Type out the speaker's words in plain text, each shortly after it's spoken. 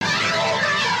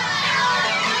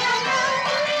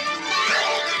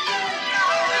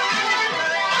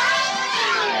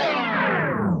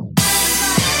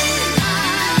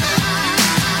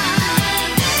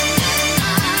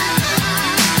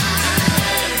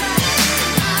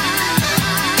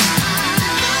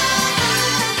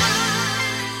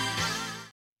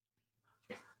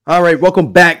All right,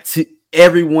 welcome back to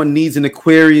Everyone Needs an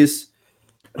Aquarius.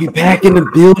 We back in the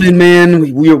building,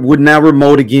 man. We're now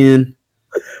remote again.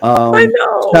 I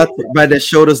know. Shout out to everybody that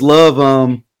showed us love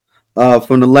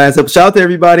from the last episode. Shout out to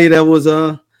everybody that was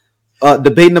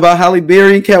debating about Halle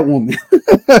Berry and Catwoman.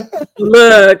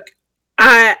 Look,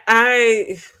 we're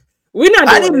not.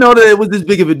 I didn't know that it was this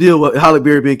big of a deal with Halle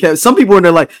Berry being Catwoman. Some people were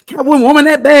there like, Catwoman woman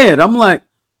that bad. I'm like,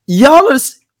 y'all are.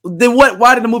 Then what?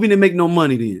 Why did the movie didn't make no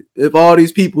money then? If all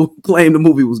these people claim the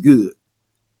movie was good,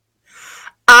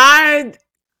 like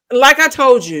I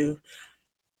told you,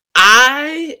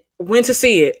 I went to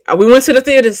see it. We went to the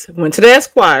theaters, went to the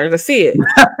Esquire to see it.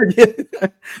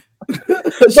 But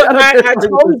I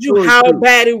told you how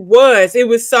bad it was. It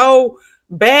was so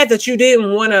bad that you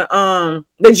didn't want to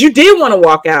that you did want to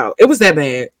walk out. It was that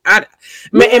bad. And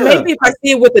maybe if I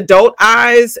see it with adult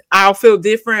eyes, I'll feel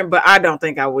different, but I don't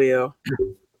think I will.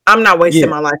 I'm not wasting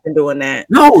my life in doing that.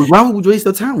 No, why would we waste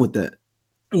our time with that?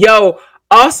 Yo,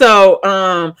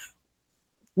 also,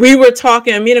 we were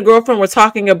talking, me and a girlfriend were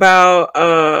talking about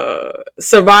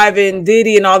surviving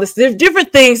Diddy and all this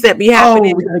different things that be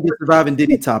happening. Oh, we gotta get surviving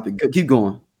Diddy topic. Keep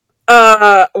going.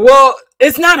 Well,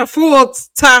 it's not a full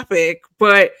topic,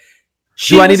 but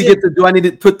do I need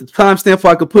to put the timestamp so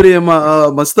I could put in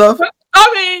my stuff?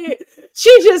 I mean, she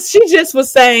just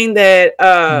was saying that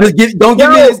give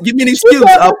me an excuse.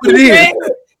 I'll put it in.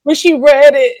 When she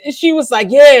read it, she was like,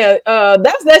 "Yeah,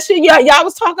 that's that shit. Yeah, y'all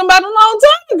was talking about a long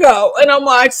time ago." And I'm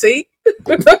like, "See,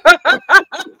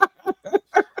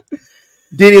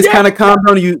 Diddy's kind of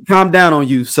calmed down on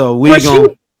you, so we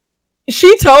going."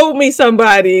 She told me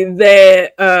somebody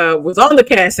that was on the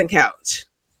casting couch.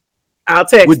 I'll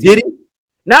text. With Diddy?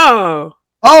 No.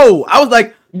 Oh, I was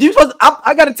like,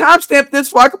 I got to timestamp this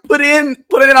so I could put it in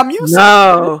our music.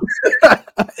 No.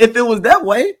 If it was that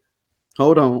way,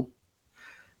 hold on.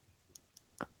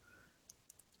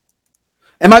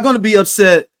 Am I going to be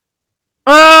upset?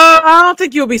 I don't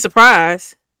think you'll be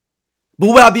surprised. But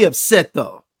will I be upset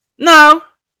though? No.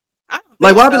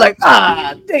 Like, will I be like,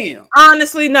 damn?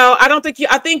 Honestly, no. I don't think you.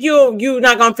 I think you're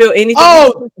not gonna feel anything.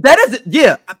 Oh, that isn't.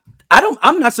 Yeah,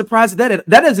 I'm not surprised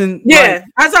that isn't. Yeah,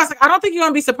 I was like, I don't think you're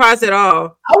gonna be surprised at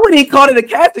all. I wouldn't even call it a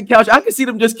casting couch. I could see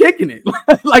them just kicking it,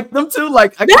 like them two.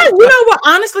 Like, you know what?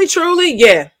 Honestly, truly,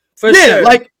 yeah, for sure.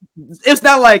 Like, it's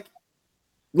not like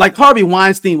Harvey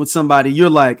Weinstein with somebody. You're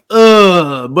like,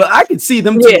 but I can see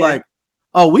them two like,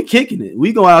 oh, we kicking it.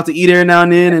 We go out to eat every now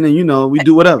and then, and then we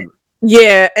do whatever.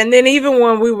 Yeah, and then even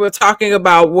when we were talking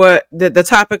about what the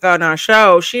topic on our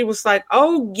show, she was like,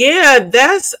 "Oh yeah,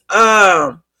 that's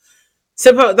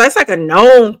like a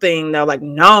known thing though, like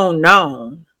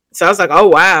known." So I was like, "Oh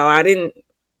wow, I didn't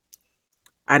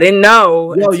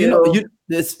know." Yo,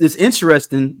 it's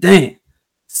interesting. Dang.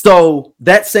 So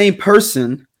that same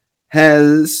person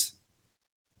has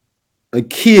a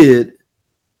kid.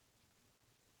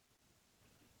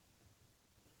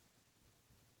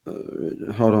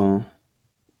 Hold on.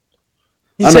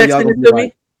 You texting it to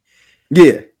me?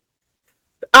 Yeah.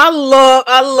 I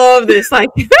love this. Like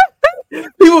people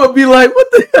would be like,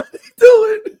 "What the hell are you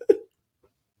doing?"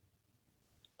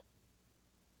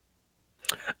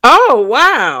 Oh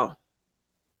wow.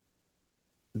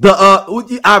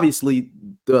 Obviously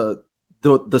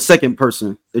the second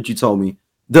person that you told me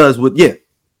does with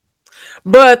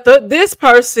But this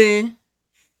person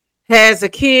has a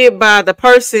kid by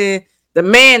the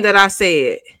man that I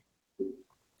said,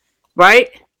 right?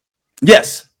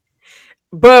 Yes.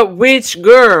 But which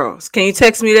girls? Can you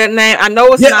text me that name? I know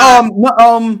it's not.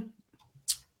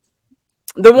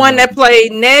 The one that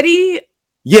played Nettie.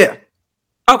 Yeah.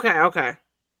 Okay.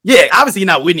 Yeah, obviously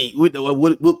not Whitney with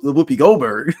Whoopi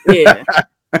Goldberg. Yeah.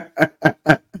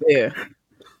 Yeah.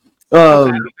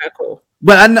 Okay, cool.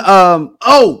 But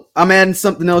I'm adding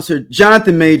something else here.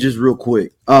 Jonathan Majors, real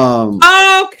quick.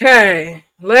 Okay.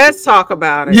 Let's talk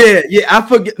about it. Yeah. I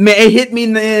forget, man. It hit me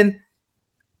then.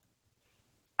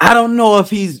 I don't know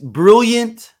if he's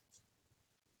brilliant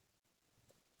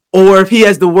or if he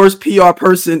has the worst PR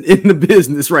person in the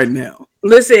business right now.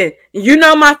 Listen, you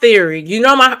know my theory.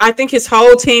 I think his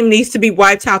whole team needs to be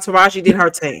wiped out. Taraji did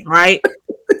her team, right?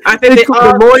 I think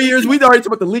the lawyers. We already talked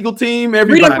about the legal team.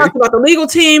 Everybody. We didn't talk about the legal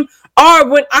team. Or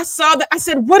when I saw that, I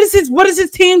said, "What is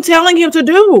his team telling him to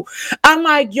do?" I'm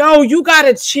like, "Yo, you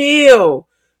gotta chill.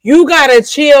 You gotta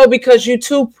chill because you're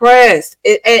too pressed,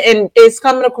 and it's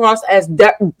coming across as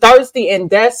thirsty and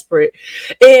desperate.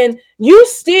 And you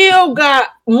still got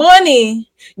money.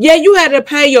 Yeah, you had to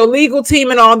pay your legal team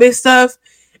and all this stuff,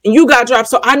 and you got dropped.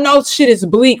 So I know shit is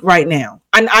bleak right now.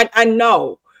 I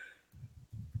know.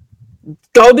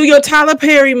 Go do your Tyler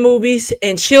Perry movies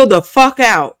and chill the fuck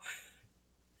out.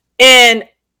 And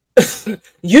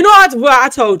You know what I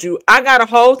told you. I got a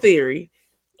whole theory.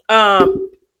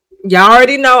 Y'all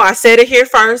already know. I said it here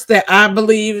first that I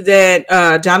believe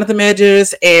that Jonathan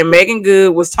Majors and Megan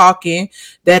Good was talking.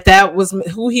 That was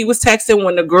who he was texting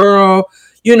when the girl,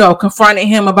 confronted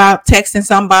him about texting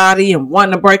somebody and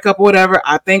wanting to break up or whatever.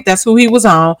 I think that's who he was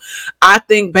on. I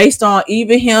think based on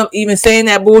even him even saying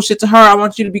that bullshit to her, I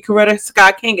want you to be Coretta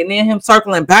Scott King, and then him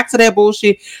circling back to that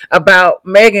bullshit about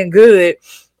Megan Good.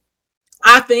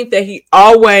 I think that he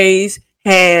always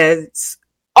kind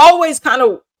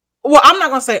of, well, I'm not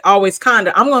going to say always kind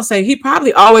of, I'm going to say he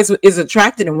probably always is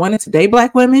attracted and wanted to date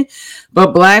black women,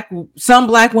 but some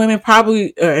black women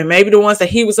probably, and maybe the ones that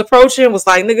he was approaching was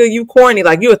like, nigga, you corny,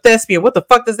 like you a thespian. What the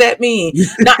fuck does that mean?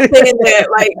 Not saying that,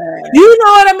 like, you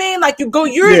know what I mean? Like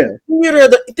you're in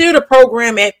the theater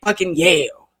program at fucking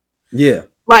Yale. Yeah.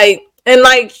 Like, and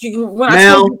like,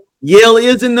 Yale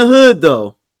is in the hood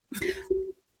though.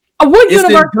 What it's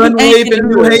university? Gun Wave in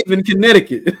New Haven,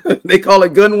 Connecticut. They call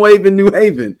it Gun Wave in New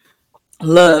Haven.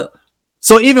 Look.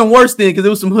 So even worse then, because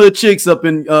there was some hood chicks up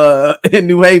in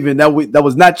New Haven that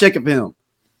was not checking for him.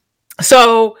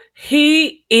 So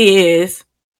he is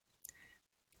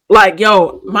like,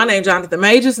 yo, my name Jonathan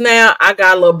Majors now. I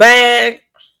got a little bag.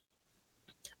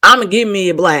 I'm gonna give me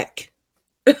a black.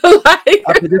 This is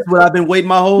what I've been waiting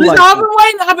my whole life.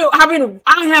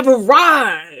 I have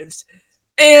arrived.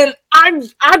 And I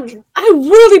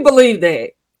really believe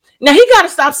that. Now he got to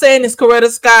stop saying this Coretta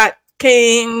Scott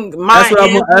King.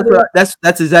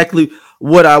 That's exactly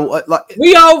what I like.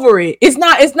 We over it. It's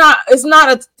not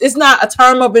a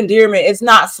term of endearment. It's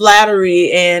not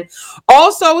flattery, and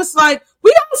also it's like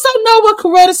we also know what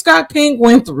Coretta Scott King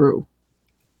went through.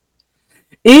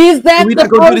 Is that we're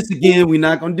not gonna do this again? We're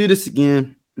not gonna do this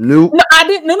again. Nope. No, I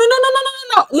didn't. No.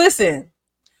 Listen,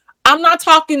 I'm not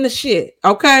talking the shit.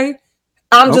 Okay.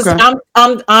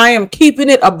 I am keeping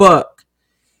it a buck.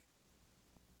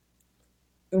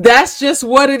 That's just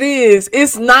what it is.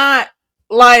 It's not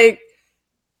like,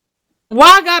 we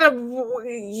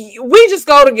just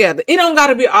go together. It don't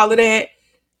gotta be all of that.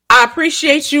 I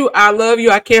appreciate you. I love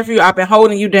you. I care for you. I've been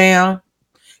holding you down.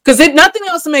 Because nothing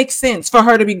else makes sense for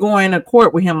her to be going to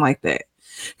court with him like that.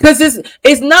 Because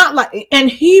it's not like, and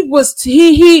he was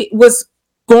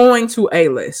going to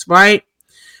A-list, right?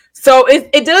 So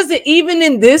it doesn't, even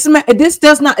in this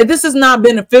is not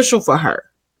beneficial for her.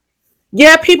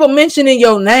 Yeah, people mentioning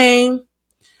your name,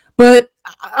 but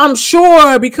I'm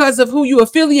sure because of who you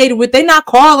affiliated with, they not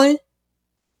calling.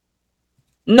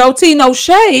 No tea, no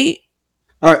shade.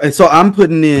 All right, so I'm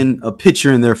putting in a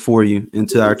picture in there for you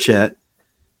into our chat.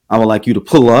 I would like you to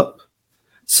pull up.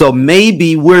 So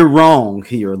maybe we're wrong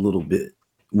here a little bit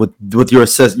with your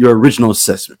original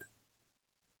assessment.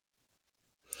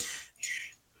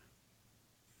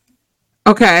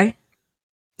 Okay.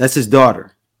 That's his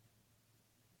daughter.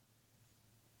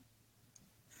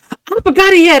 I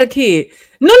forgot he had a kid.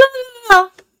 No.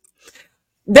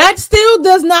 That still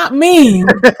does not mean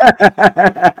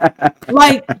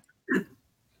like,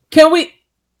 can we?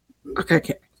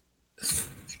 Okay.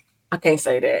 I can't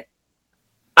say that.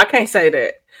 I can't say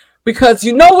that because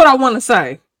you know what I want to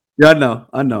say. Yeah, I know.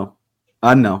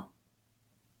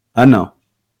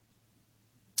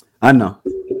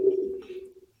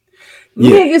 Yeah.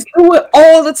 Niggas do it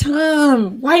all the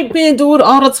time. White men do it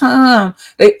all the time.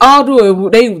 They all do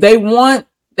it. They want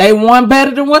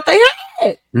better than what they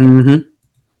had. Mm-hmm.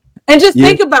 And just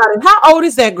think about it. How old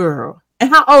is that girl? And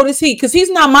how old is he? Because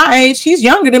he's not my age. He's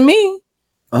younger than me.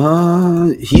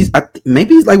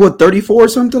 Maybe he's like 34 or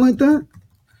something like that.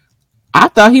 I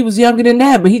thought he was younger than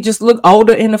that, but he just looked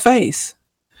older in the face.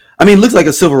 I mean, looks like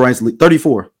a civil rights league.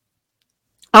 34.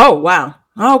 Oh wow.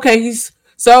 Okay,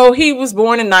 he was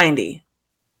born in 90.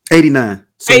 89.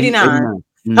 So 89.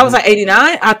 Mm-hmm. I was like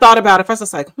 89. I thought about it first. I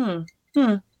was like,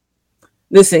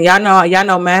 Listen, y'all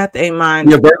know math ain't mine.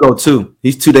 Yeah, Virgo too.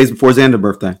 He's 2 days before his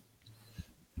birthday.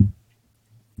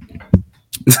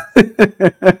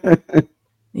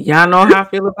 Y'all know how I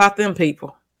feel about them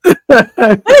people. Let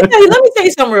me tell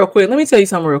you something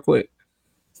real quick.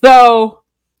 So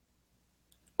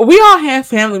we all have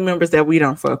family members that we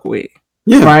don't fuck with.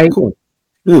 Yeah, right. Cool.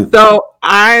 Yeah. So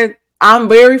I'm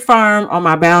very firm on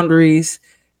my boundaries.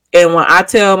 And when I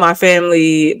tell my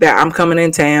family that I'm coming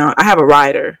in town, I have a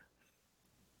rider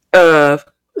of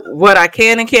what I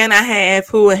can and cannot have,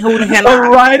 who cannot. A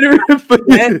rider who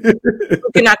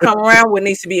cannot come around, what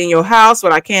needs to be in your house,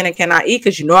 what I can and cannot eat,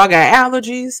 because you know I got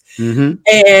allergies. Mm-hmm.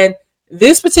 And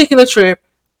this particular trip,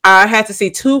 I had to see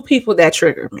 2 people that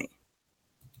triggered me.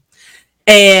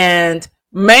 And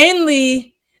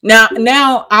mainly,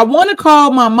 now I want to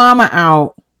call my mama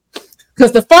out,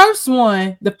 because the first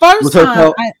time,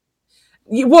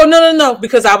 Well, no,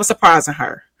 because I was surprising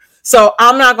her. So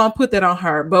I'm not gonna put that on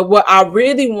her. But what I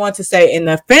really want to say, and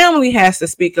the family has to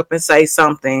speak up and say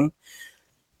something.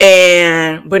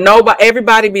 But nobody,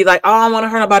 everybody be like, oh, I don't want to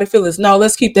hurt nobody's feelings. No,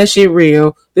 let's keep that shit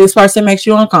real. This person makes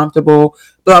you uncomfortable.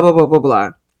 Blah blah blah blah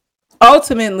blah.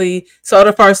 Ultimately, so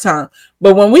the first time.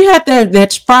 But when we had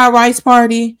that fried rice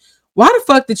party, why the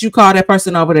fuck did you call that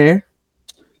person over there?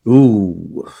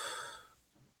 Ooh.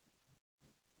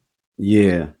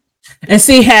 Yeah. And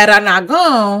see, had I not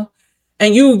gone,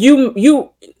 and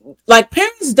you like,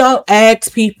 parents don't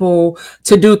ask people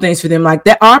to do things for them like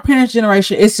that. Our parents'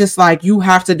 generation, it's just like you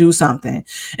have to do something,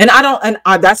 and I don't.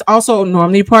 And that's also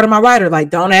normally part of my writer.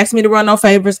 Like, don't ask me to run no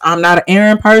favors. I'm not an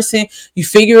errand person. You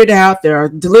figure it out. There are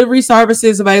delivery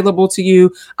services available to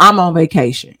you. I'm on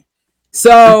vacation,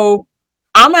 so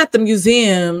I'm at the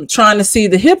museum trying to see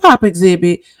the hip hop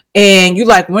exhibit. And you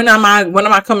like, when am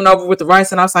I coming over with the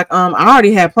rice? And I was like, I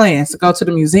already had plans to go to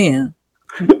the museum.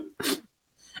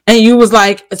 And you was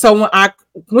like, so when I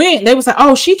went, they was like,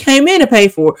 oh, she came in to pay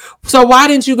for it. So why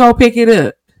didn't you go pick it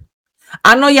up?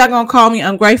 I know y'all gonna call me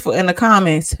ungrateful in the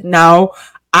comments. No,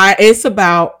 it's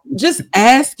about just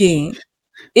asking.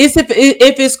 It's if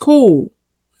it's cool.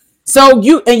 So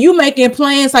you making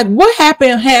plans, like, what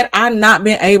happened had I not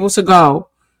been able to go?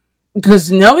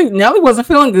 Because Nelly wasn't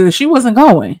feeling good. She wasn't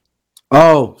going.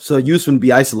 Oh, so you was gonna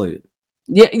be isolated.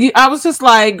 Yeah, I was just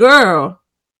like, girl.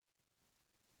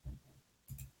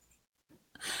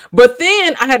 But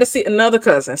then I had to see another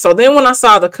cousin. So then when I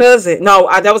saw the cousin,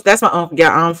 that's my uncle.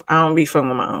 Yeah, I don't be fucking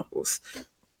with my uncles.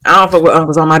 I don't fuck with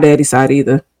uncles on my daddy's side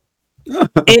either.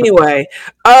 Anyway,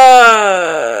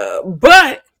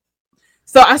 but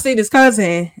so I see this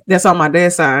cousin that's on my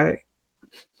dad's side.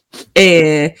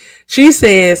 And she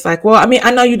says, like, well, I mean,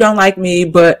 I know you don't like me,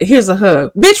 but here's a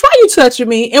hug. Bitch, why you touching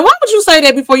me? And why would you say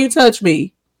that before you touch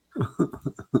me?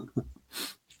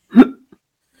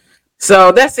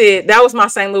 So that's it. That was my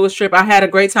St. Louis trip. I had a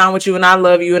great time with you, and I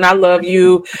love you, and I love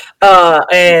you.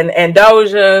 And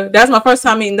Doja. That's my first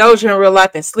time meeting Doja in real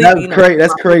life and sleepy.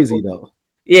 That's crazy though.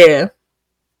 Yeah.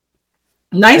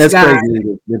 Nice that's guy.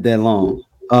 Crazy with that long.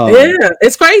 Yeah,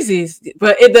 it's crazy,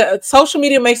 but the social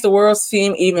media makes the world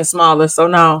seem even smaller. So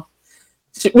no,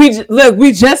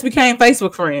 we just became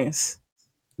Facebook friends.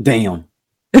 Damn.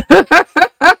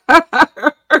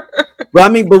 But I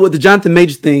mean, but with the Jonathan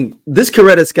Major thing, this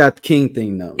Coretta Scott King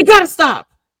thing, though, you gotta stop.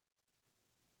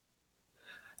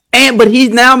 But he's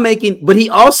now making. But he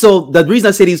also, the reason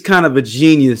I said he's kind of a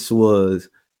genius was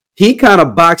he kind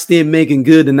of boxed in, making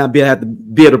good, and not be able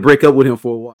to break up with him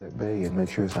for a while. And make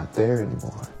sure it's not there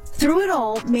anymore. Through it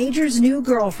all, Major's new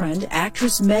girlfriend,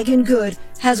 actress Megan Good,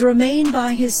 has remained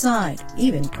by his side,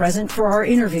 even present for our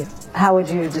interview. How would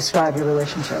you describe your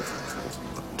relationship?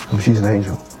 Well, she's an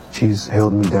angel. She's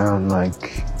held me down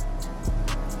like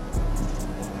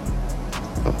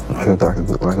a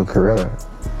Coretta,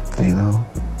 you know?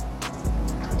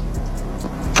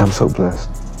 I'm so blessed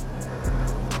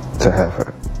to have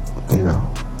her, you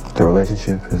know? The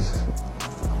relationship is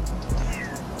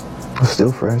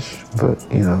still fresh, but,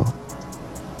 you know,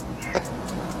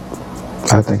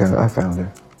 I think I found her.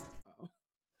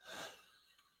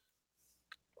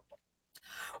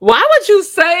 Why would you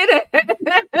say that?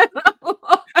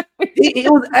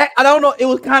 It was, I don't know, it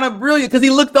was kind of brilliant because he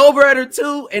looked over at her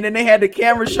too, and then they had the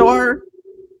camera show her.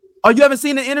 Oh, you haven't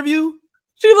seen the interview?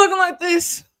 She looking like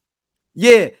this.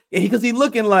 Yeah, because he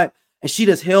looking like, and she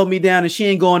just held me down, and she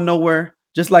ain't going nowhere,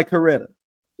 just like Coretta.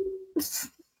 And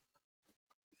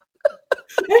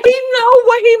he know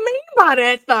what he mean by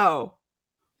that, though.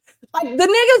 Like, the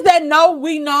niggas that know,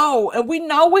 we know, and we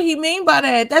know what he mean by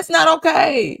that. That's not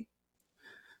okay.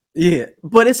 Yeah,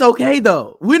 but it's okay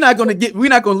though. We're not gonna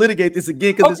litigate this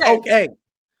again because it's okay.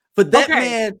 For that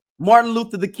man, Martin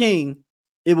Luther the King,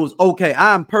 it was okay.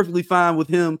 I'm perfectly fine with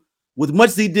him. With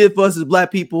much as he did for us as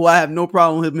black people, I have no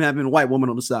problem with him having a white woman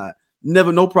on the side.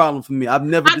 Never, no problem for me. I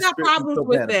got problems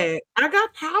with that. I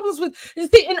got problems with, you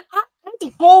see, and I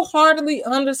wholeheartedly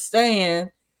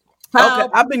understand how. Okay,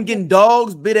 I've been getting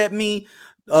dogs bit at me,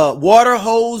 water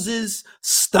hoses,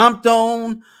 stomped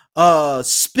on,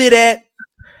 spit at.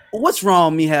 What's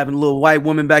wrong with me having a little white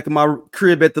woman back in my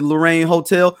crib at the Lorraine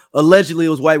Hotel? Allegedly, it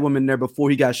was white woman there before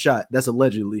he got shot. That's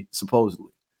allegedly, supposedly.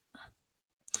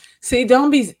 See,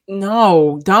 don't allegedly.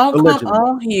 Come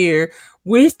on here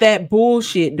with that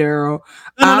bullshit, Daryl.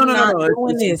 I'm not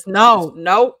doing this.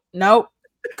 No.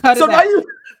 Cut it out.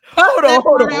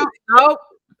 Hold on. Nope.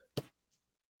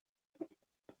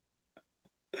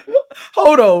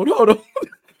 Hold on.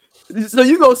 So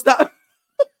you gonna stop?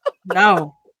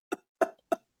 No.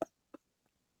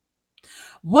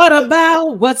 What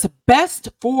about what's best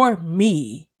for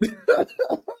me?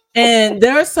 And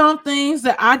there are some things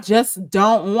that I just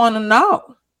don't want to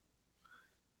know.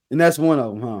 And that's one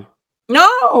of them, huh?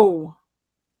 No.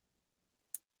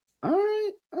 All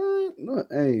right. Look,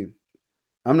 hey,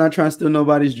 I'm not trying to steal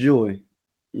nobody's joy.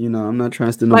 You know, I'm not trying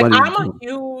to steal nobody's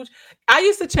joy. I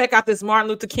used to check out this Martin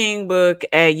Luther King book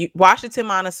at Washington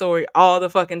Montessori all the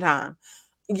fucking time.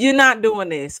 You're not doing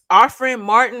this. Our friend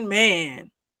Martin,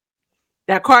 man,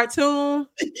 that cartoon.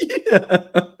 Yeah.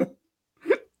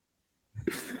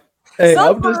 Hey,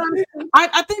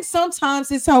 I think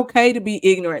sometimes it's okay to be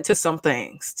ignorant to some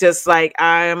things. Just like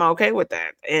I am okay with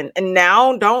that. And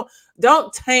now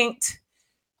don't taint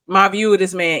my view of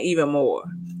this man even more.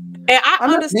 And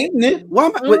I'm not tainting it. Why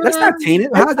am I? Wait, that's not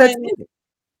tainted. How's that tainted?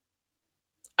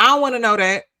 I want to know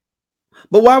that.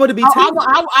 But why would it be tainted?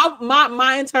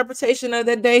 My interpretation of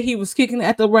that day, he was kicking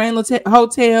at the Rain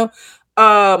Hotel,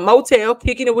 motel,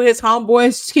 kicking it with his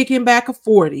homeboys, kicking back a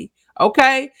 40.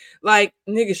 Okay, like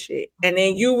nigga shit. And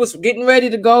then you was getting ready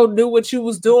to go do what you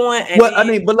was doing. And well, I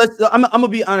mean, but I'm gonna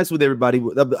be honest with everybody.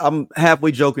 I'm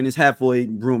halfway joking. It's halfway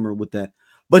rumor with that.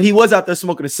 But he was out there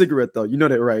smoking a cigarette, though. You know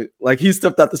that, right? Like he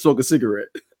stepped out to smoke a cigarette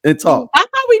and talk. I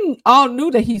thought we all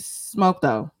knew that he smoked,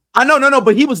 though. I know, no,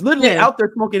 but he was literally out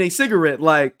there smoking a cigarette,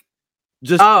 like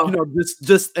just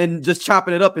just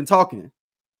chopping it up and talking.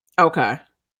 Okay,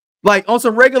 like on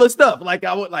some regular stuff. Like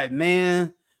I would like,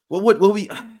 man, what we?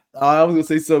 I was gonna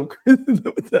say something.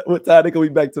 What time they gonna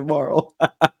be back tomorrow?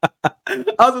 I was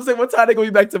gonna say what time they gonna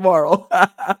be back tomorrow.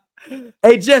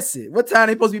 Hey Jesse, what time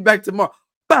they supposed to be back tomorrow?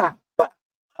 Bah, bah.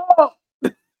 Oh.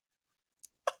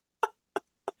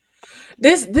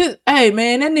 This hey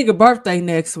man, that nigga birthday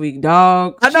next week,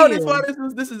 dog. I know that's why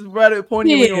this is right at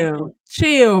pointing.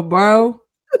 Chill, bro.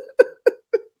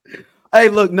 Hey,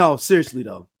 look, no, seriously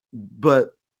though.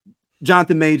 But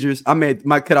Jonathan Majors, I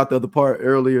might cut out the other part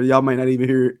earlier. Y'all might not even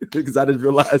hear it because I just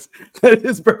realized that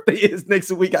his birthday is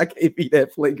next week. I can't be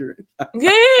that flagrant.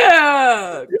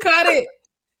 Yeah, cut it.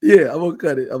 Yeah, I'm gonna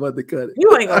cut it. I'm about to cut it.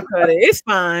 You ain't gonna cut it. It's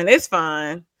fine. It's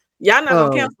fine. Y'all not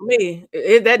gonna cancel me.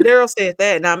 That Daryl said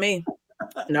that, not me.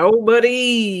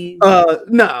 Nobody.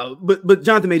 No, but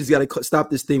Jonathan Majors got to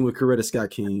stop this thing with Coretta Scott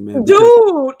King, man.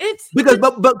 Dude, because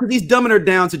he's dumbing her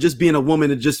down to just being a woman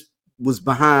that just was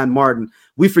behind Martin.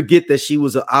 We forget that she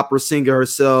was an opera singer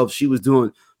herself. She was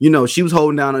doing, she was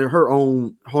holding down her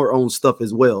own stuff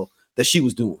as well that she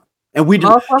was doing. And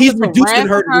he's reducing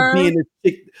her to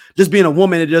just being a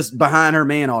woman and just behind her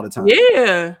man all the time.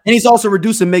 Yeah. And he's also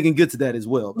reducing Megan Good to that as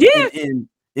well. Yeah.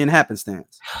 In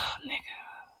happenstance. Oh, nigga.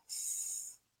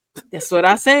 That's what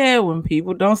I said when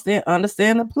people don't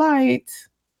understand the plight.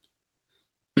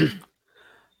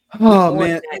 Oh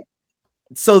man.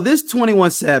 So this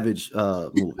 21 Savage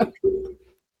movie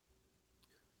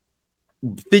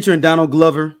featuring Donald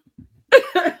Glover.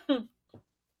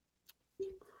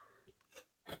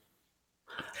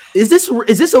 Is this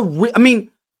I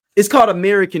mean, it's called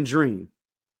American Dream.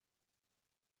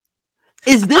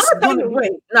 Is this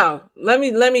wait? No, let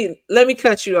me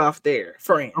cut you off there,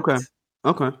 friend. Okay.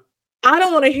 I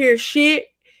don't want to hear shit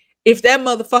if that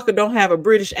motherfucker don't have a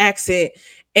British accent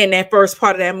in that first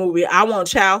part of that movie. I want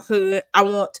childhood. I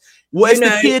want. Well, it's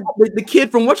the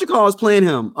kid from What is playing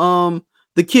him.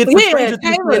 The kid from Stranger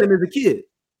Things playing him as a kid.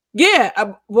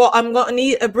 Yeah. Well, I'm gonna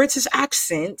need a British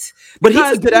accent. But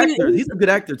he's a good actor. He's a good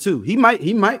actor too. He might.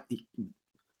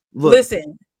 Look.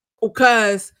 Listen,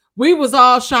 because we was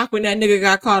all shocked when that nigga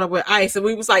got caught up with ICE, and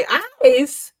we was like,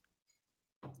 ICE.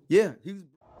 Yeah.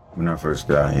 When I first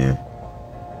got here,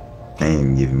 they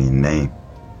didn't give me a name.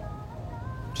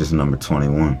 Just number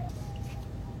 21.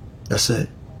 That's it.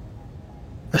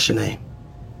 That's your name.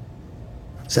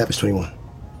 Savage 21.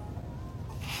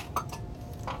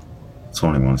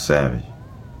 21 Savage.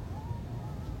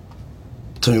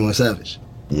 21 Savage.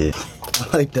 Yeah.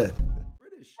 I like that.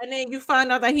 And then you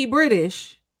find out that he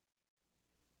British.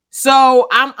 So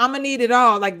I'm gonna need it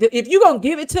all. Like if you gonna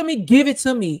give it to me, give it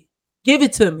to me. Give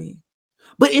it to me.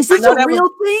 But is this a real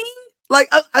thing? Like,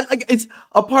 it's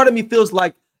a part of me feels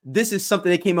like this is something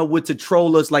they came up with to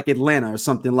troll us, like Atlanta or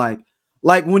something. Like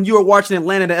when you were watching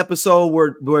Atlanta, the episode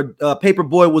where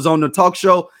Paperboy was on the talk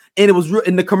show, and it was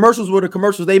and the commercials were the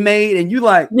commercials they made, and you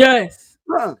like, yes,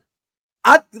 huh.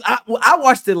 I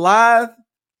watched it live,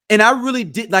 and I really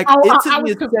did like. I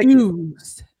was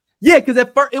confused. Yeah, because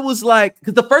at first it was like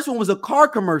because the first one was a car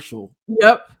commercial.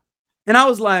 Yep, and I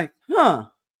was like, huh.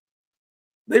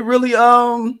 They really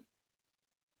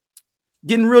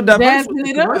getting real diverse with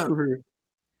the commercial here.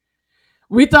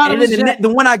 We thought and it was the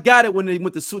one I got it when they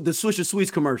went to the Swisher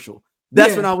Sweets commercial.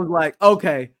 That's when I was like,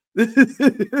 okay,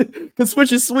 because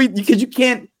Swisher Sweet, because you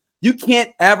can't you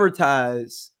can't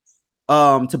advertise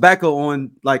tobacco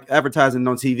on like advertising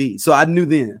on TV. So I knew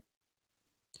then.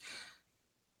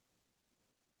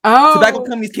 Oh, tobacco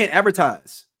companies can't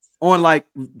advertise on like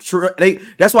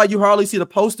that's why you hardly see the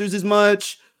posters as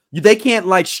much. They can't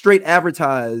like straight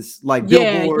advertise like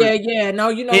billboard. Yeah. No,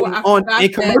 you know what? I on forgot a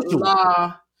that commercial.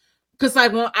 law. Cause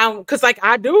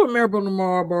I do remember the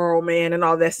Marlboro Man and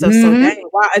all that stuff. Mm-hmm. So dang,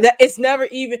 why it's never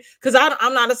even because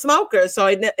I'm not a smoker, so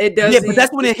it doesn't. Yeah, but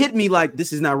that's when it hit me like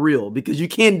this is not real because you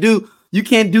can't do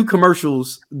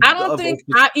commercials. I don't think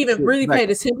I even really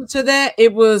paid attention to that.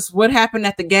 It was what happened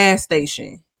at the gas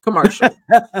station commercial.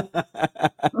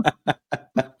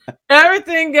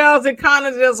 Everything else, it kind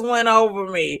of just went over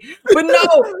me. But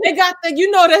no, they got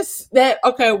that.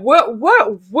 Okay,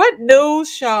 what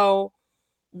news show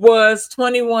was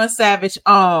 21 Savage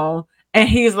on? And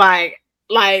he's like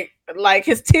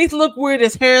his teeth look weird,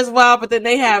 his hair is wild, but then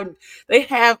they have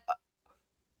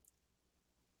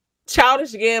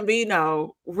Childish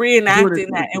Gambino reenacting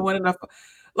that in one of the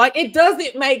like it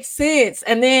doesn't make sense.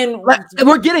 And then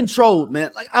we're getting trolled,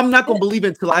 man. Like I'm not gonna believe it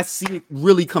until I see it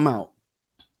really come out.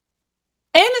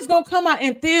 And it's gonna come out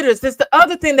in theaters. That's the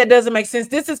other thing that doesn't make sense.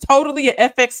 This is totally an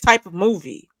FX type of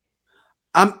movie.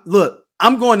 I'm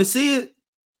going to see it.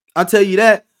 I'll tell you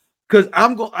that because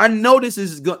I know this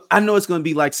is good. I know it's going to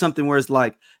be like something where it's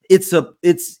like it's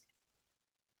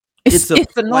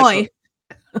annoying,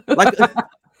 like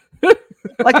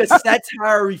a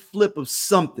satire flip of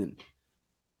something.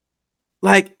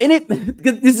 Like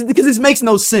because this makes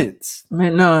no sense.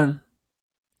 Man, none.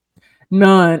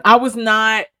 That was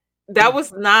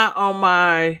not on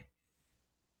my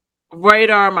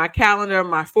radar, my calendar,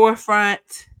 my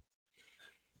forefront.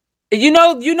 You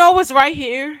know what's right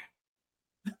here?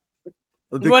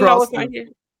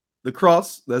 The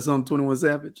cross that's on 21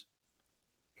 Savage.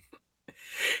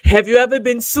 Have you ever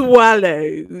been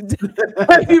swallowed?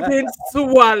 Have you been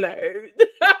swallowed?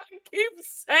 I keep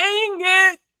saying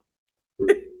it.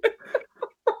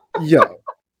 Yo.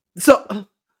 So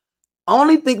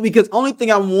only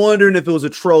thing I'm wondering if it was a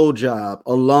troll job,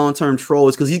 a long-term troll,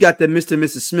 is because he got that Mr. and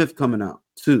Mrs. Smith coming out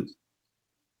too.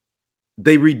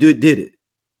 They did it.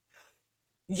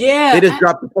 Yeah, they just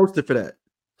dropped the poster for that,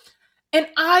 and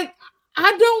I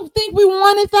don't think we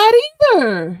wanted that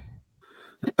either.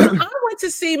 I went to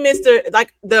see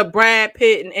like the Brad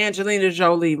Pitt and Angelina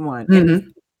Jolie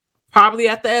one, probably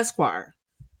at the Esquire.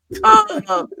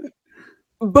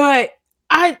 But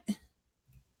I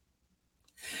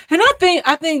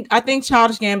think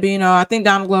Childish Gambino, I think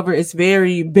Donald Glover is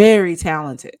very, very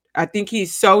talented. I think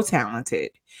he's so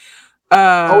talented. It's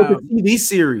a TV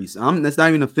series. That's not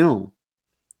even a film.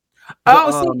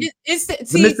 It's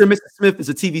Mr. and Mrs. Smith is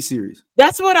a TV series.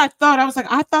 That's what I thought. I was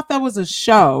like, I thought that was a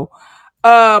show.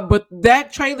 But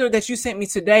that trailer that you sent me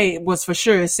today was for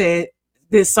sure. It said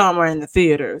this summer in the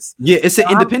theaters. Yeah, it's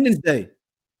an Independence Day.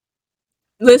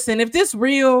 Listen, if this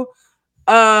real,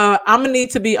 I'm gonna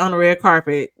need to be on the red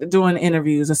carpet doing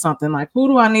interviews or something. Like, who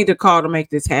do I need to call to make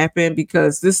this happen?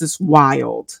 Because this is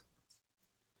wild.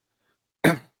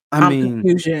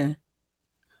 Confusion.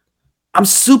 I'm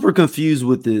super confused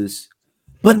with this,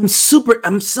 but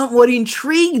I'm somewhat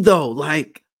intrigued though.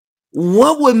 Like,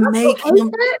 what would make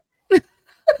him?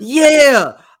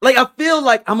 Yeah, like I feel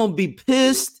like I'm gonna be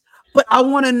pissed, but I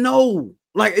want to know.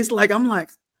 Like, it's like I'm like,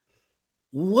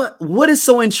 what is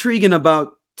so intriguing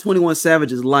about 21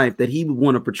 Savage's life that he would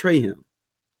want to portray him?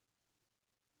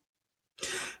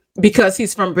 Because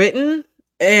he's from Britain,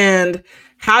 and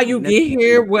how you get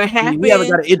here, what happened? We haven't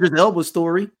got an Idris Elba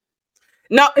story.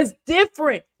 No, it's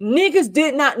different. Niggas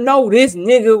did not know this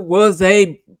nigga was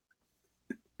a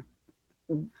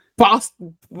part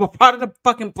of the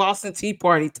fucking Boston Tea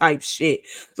Party type shit.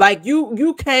 Like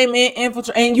you came in,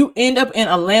 infiltrate, and you end up in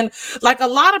Atlanta. Like a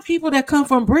lot of people that come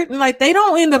from Britain, like they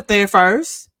don't end up there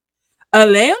first.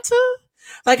 Atlanta?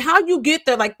 Like how you get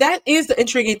there? Like that is the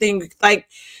intriguing thing. Like,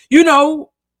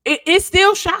 it's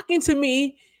still shocking to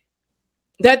me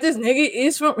that this nigga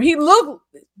is from. He look.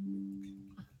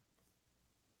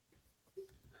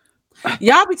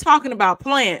 Y'all be talking about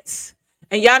plants,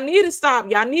 and y'all need to stop.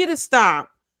 Y'all need to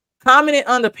stop commenting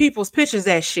under people's pictures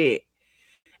that shit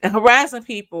and harassing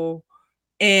people,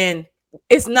 and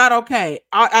it's not okay.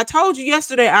 I told you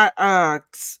yesterday. I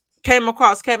came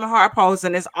across Kevin Hart post,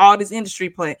 and it's all this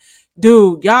industry plant.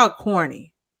 Dude, y'all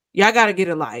corny. Y'all got to get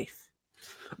a life.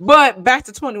 But back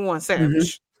to 21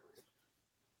 Savage.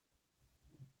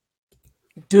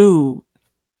 Dude.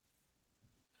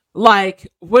 Like,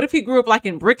 what if he grew up like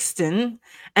in Brixton,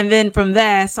 and then from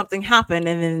there something happened,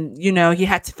 and then he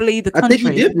had to flee the country? I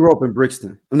think he did grow up in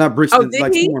Brixton. Not Brixton,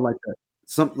 like somewhere like that.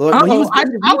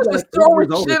 I was just throwing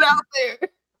shit out there.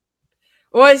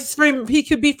 Or he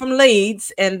could be from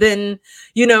Leeds, and then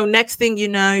next thing you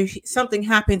know, something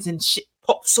happens and shit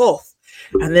pops off,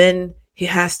 and then he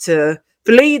has to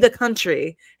flee the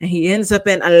country, and he ends up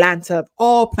in Atlanta, of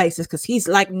all places, because he's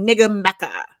like nigga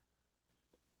Mecca.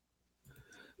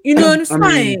 You know what I'm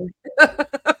saying?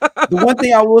 The one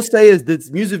thing I will say is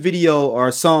this music video or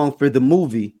song for the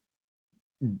movie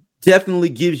definitely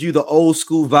gives you the old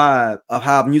school vibe of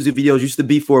how music videos used to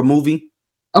be for a movie.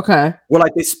 Okay. Where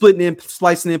like they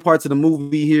slicing in parts of the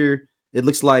movie here, it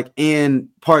looks like, and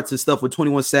parts of stuff with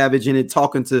 21 Savage in it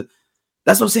talking to.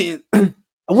 That's what I'm saying.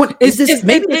 This is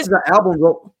an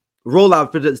album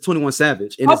rollout for the 21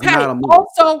 Savage, and it's not a movie.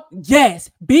 Also,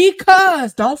 yes,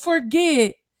 because don't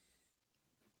forget,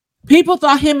 people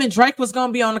thought him and Drake was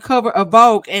gonna be on the cover of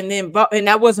Vogue, and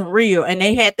that wasn't real, and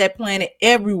they had that planet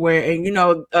everywhere, and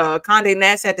Condé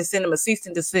Nast had to send them a cease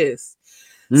and desist.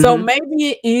 So maybe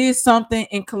it is something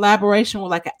in collaboration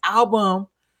with like an album,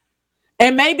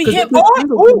 and maybe him or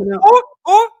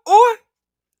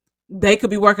they could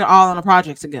be working all on a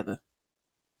project together.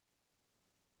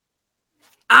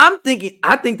 I think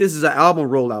this is an album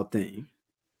rollout thing.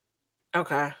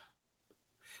 Okay.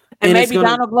 And maybe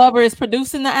Donald Glover is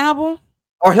producing the album,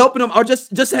 or helping him, or just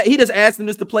he just asked them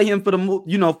just to play him for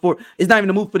the for it's not even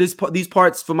the move for these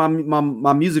parts for my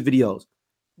music videos.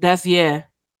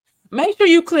 Make sure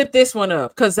you clip this one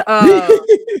up, because now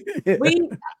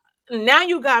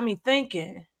you got me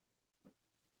thinking.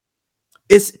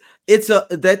 It's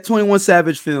that 21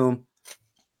 Savage film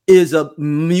is a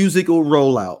musical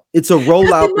rollout. It's a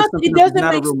rollout. It doesn't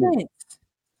make sense.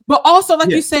 But also, like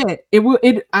you said,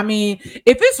 I mean,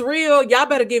 if it's real, y'all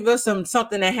better give us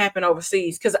something that happened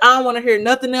overseas, because I don't want to hear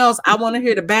nothing else. I want to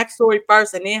hear the backstory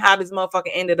first, and then how this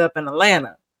motherfucker ended up in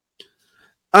Atlanta.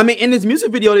 I mean, in this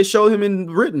music video, they show him in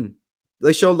Britain.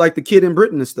 They show like the kid in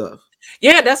Britain and stuff.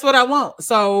 Yeah, that's what I want.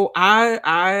 So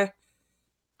I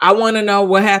want to know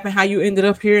what happened, how you ended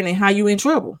up here, and how you in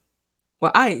trouble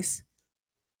with ICE,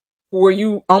 where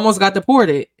you almost got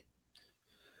deported.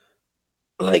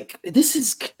 Like, this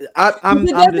is it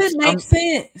doesn't make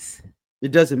sense.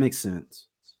 It doesn't make sense.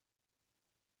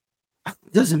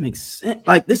 It doesn't make sense.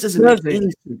 Like, this doesn't make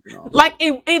any sense. Like,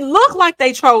 it looked like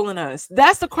they trolling us.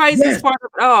 That's the craziest part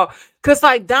of it all. Because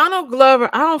like Donald Glover,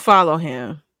 I don't follow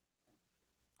him.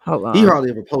 Hold on. He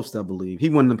hardly ever posts, I believe. He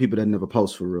one of the people that never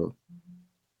post for real.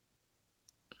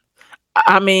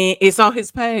 I mean, it's on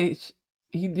his page.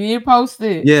 He did post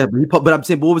it. Yeah, but I'm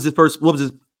saying, but what was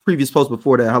his previous post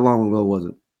before that? How long ago was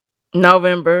it?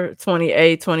 November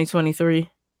 28, 2023.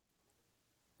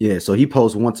 Yeah, so he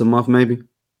posts once a month, maybe.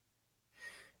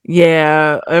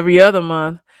 Yeah, every other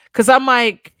month. Cause I'm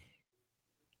like,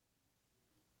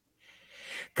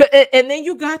 and then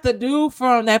you got the dude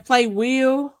from that play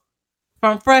Will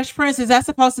from Fresh Prince. Is that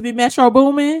supposed to be Metro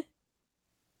Boomin?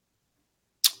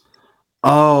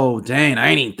 Oh, dang, I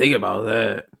ain't even think about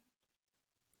that.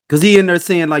 Cause he in there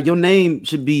saying like your name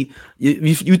should be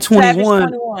you 21.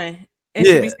 21. It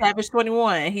should be Savage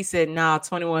 21. And he said, nah,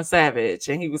 21 Savage.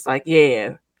 And he was like,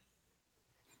 yeah.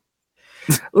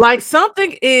 Like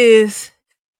something is,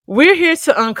 we're here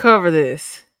to uncover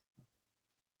this.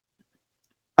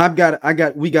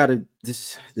 We gotta,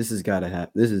 this has gotta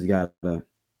happen. This has gotta,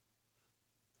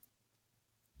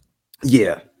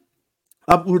 yeah.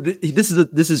 This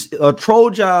is a troll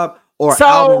job or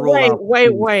album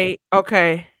rollout. Wait.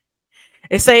 Okay.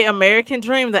 It say American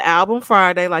Dream, the album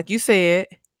Friday, like you said.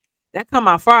 That come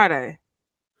out Friday.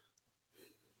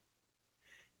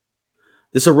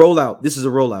 It's a rollout. This is a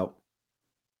rollout.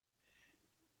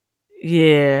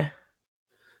 Yeah.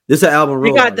 This is an album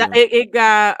rollout. It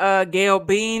got Gail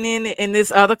Bean in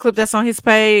this other clip that's on his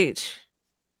page.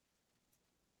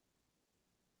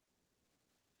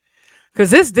 Because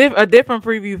this a different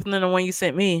preview than the one you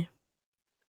sent me.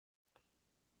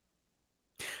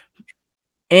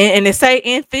 And it say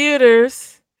in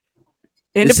theaters,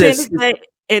 Independence Day,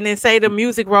 and then say the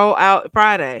music roll out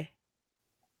Friday.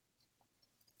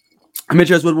 I'm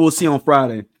interested what we'll see on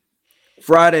Friday.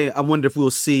 Friday, I wonder if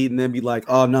we'll see and then be like,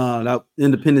 oh no,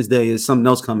 Independence Day is something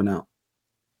else coming out.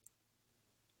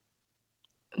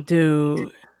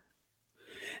 Dude.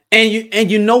 And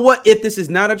you know what? If this is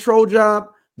not a troll job,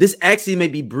 this actually may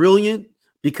be brilliant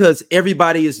because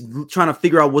everybody is trying to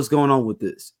figure out what's going on with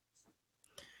this.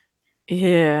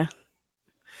 Yeah.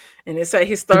 And it's like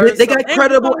his third. They got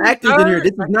credible actors in here.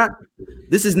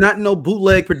 This is not no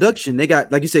bootleg production. They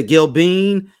got, like you said, Gail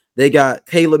Bean. They got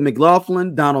Caleb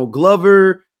McLaughlin, Donald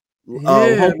Glover.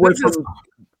 This is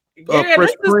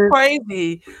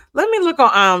crazy. Let me look on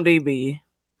IMDb.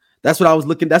 That's what I was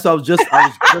looking. That's what I was just.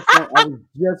 I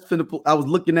was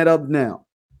looking that up now.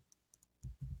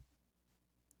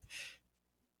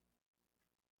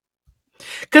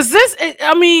 Because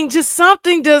just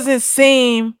something doesn't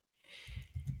seem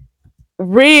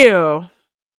real.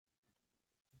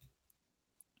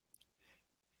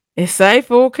 It's a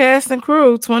full cast and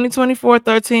crew. 2024,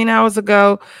 13 hours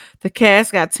ago. The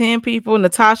cast got 10 people.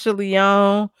 Natasha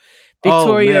Lyonne, Oh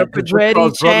Victoria man, because Pedretti, Charles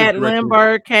Brothers Chad directed.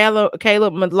 Lindbergh,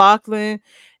 Caleb McLaughlin,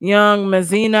 Young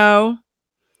Mazzino,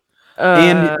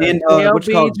 And what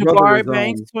you call JLB, brother Jabari is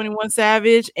Banks, 21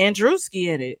 Savage, and Drewski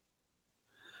in it.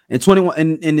 and 21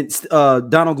 and it's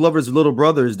Donald Glover's little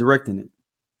brother is directing it.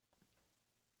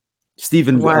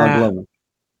 Stephen Wow. Glover.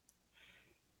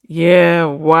 Yeah,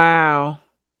 wow.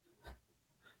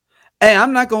 Hey,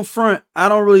 I'm not gonna front. I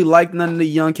don't really like none of the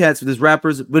young cats with his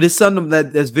rappers, but it's something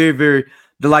that's very, very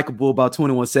delightful about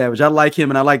 21 Savage. I like him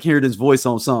and I like hearing his voice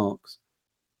on songs.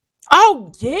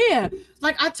 Oh yeah,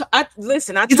 like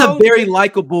listen. He's a very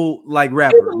likable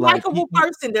rapper. He's a likable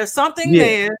person. There's something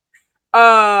there.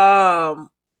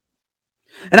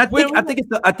 And I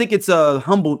think it's a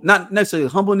humble, not necessarily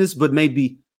humbleness, but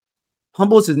maybe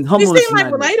humbleness. He seems like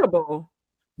relatable.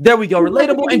 There we go,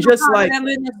 relatable, and just like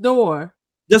next door,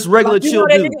 just regular chill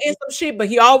dude. dude. In some shit, but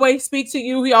he always speaks to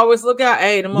you. He always look out.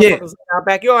 Hey, the motherfuckers in our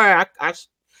backyard.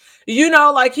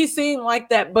 Like he seemed like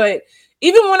that. But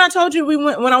even when I told you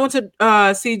when I went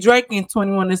to see Drake in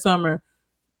 21 this summer,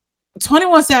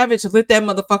 21 Savage lit that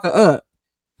motherfucker up.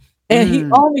 And he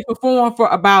only performed for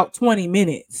about 20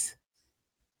 minutes.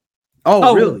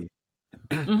 Oh, really?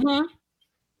 Mm-hmm.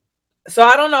 So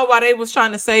I don't know why they was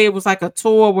trying to say it was like a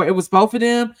tour where it was both of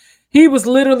them. He was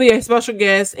literally a special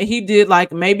guest, and he did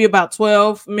like maybe about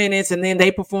 12 minutes, and then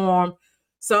they performed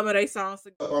some of their songs.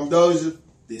 I'm Doja.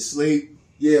 They sleep.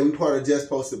 Yeah, we part of Just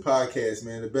Posted Podcast,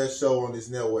 man. The best show on this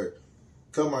network.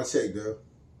 Come on, check, girl.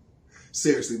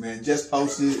 Seriously, man. Just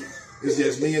Posted. It's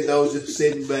just me and Doja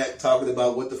sitting back talking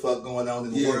about what the fuck going on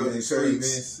in the world and the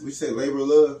streets. We said labor of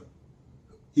love.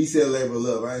 He said labor of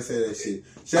love. I ain't say that shit.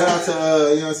 Shout out to, you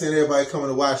know what I'm saying, everybody coming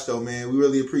to watch, though, man. We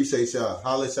really appreciate y'all.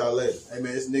 Holla at y'all later. Hey,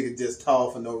 man, this nigga just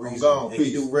tall for no reason. I'm gone.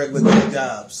 He do regular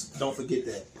jobs. Don't forget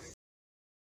that.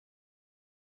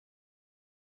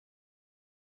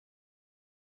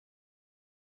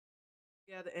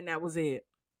 And that was it.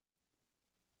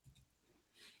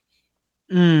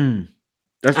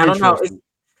 That's I don't know.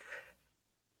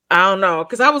 I don't know,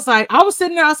 because I was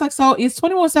sitting there. I was like, so is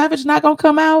 21 Savage not gonna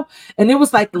come out? And it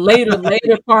was like later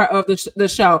part of the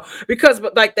show, because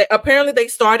apparently they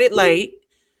started late,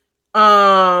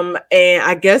 and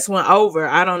I guess went over.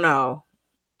 I don't know,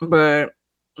 but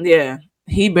yeah,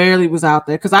 he barely was out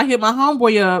there, because I hit my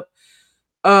homeboy up,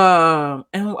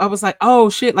 and I was like, oh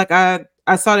shit, like I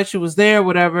saw that you was there,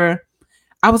 whatever.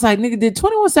 I was like, nigga, did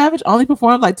 21 Savage only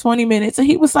perform like 20 minutes? And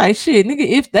he was like, shit, nigga,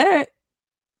 if that.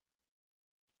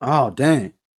 Oh,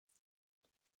 dang.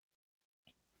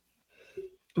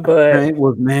 But right,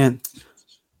 well, man,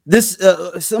 this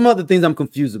some other things I'm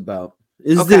confused about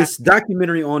is this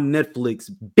documentary on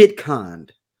Netflix, Bitcoin.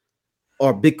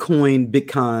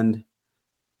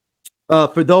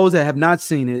 For those that have not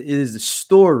seen it, it is the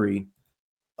story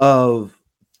of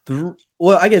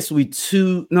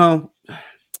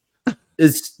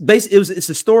it's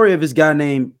a story of this guy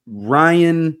named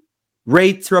Ray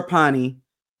Trapani,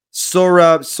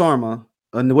 Saurabh Sharma,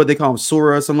 and what they call him,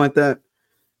 Sora or something like that,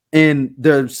 and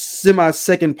their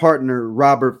semi-second partner,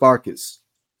 Robert Farkas.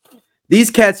 These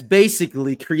cats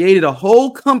basically created a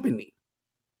whole company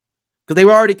because they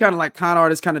were already kind of like con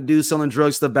artists, kind of dudes selling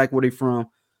drug stuff back where they from.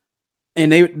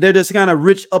 And they're just kind of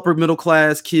rich upper middle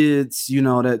class kids,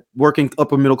 that working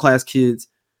upper middle class kids.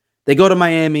 They go to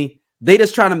Miami. They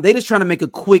just trying to make a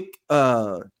quick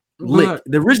lick.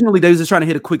 Originally, they was just trying to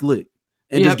hit a quick lick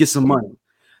and just get some money.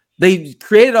 They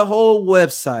created a whole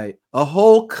website, a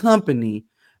whole company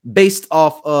based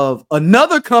off of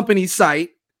another company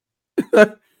site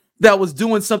that was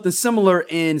doing something similar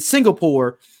in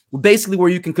Singapore, basically where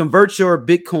you can convert your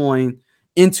Bitcoin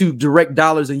into direct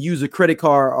dollars and use a credit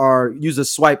card or use a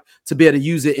swipe to be able to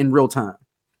use it in real time.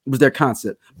 It was their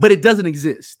concept, but it doesn't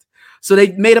exist. So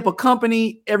they made up a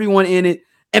company, everyone in it,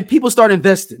 and people start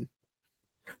investing.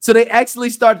 So they actually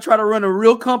started trying to run a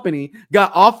real company,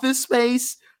 got office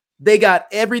space. They got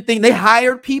everything. They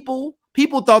hired people.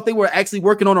 People thought they were actually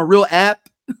working on a real app.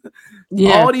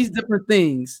 All these different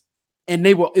things. And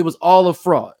it was all a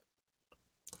fraud.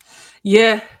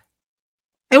 Yeah.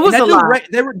 It was a lot.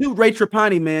 Ray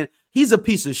Trapani, man, he's a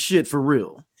piece of shit for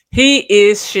real. He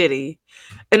is shitty.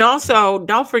 And also,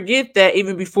 don't forget that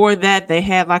even before that, they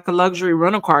had like a luxury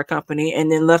rental car company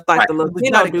and then left the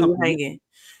Latino dude hanging.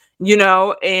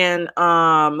 And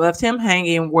left him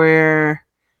hanging where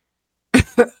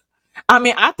I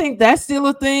mean, I think that's still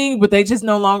a thing, but they just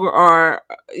no longer are,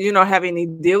 have any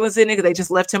dealers in it. 'Cause they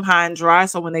just left him high and dry.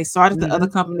 So when they started the other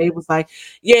company, they was like,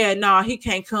 yeah, no, he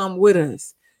can't come with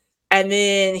us. And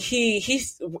then he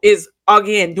is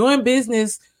again doing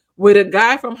business with a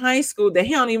guy from high school that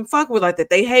he don't even fuck with like that.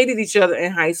 They hated each other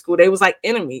in high school. They was like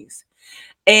enemies.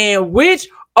 And which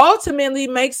ultimately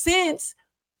makes sense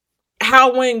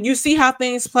how when you see how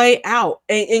things play out,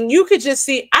 and you could just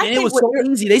see, I think it was so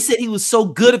easy. They said he was so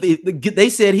good of it.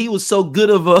 They said he was so good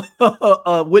of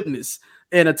a witness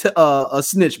and a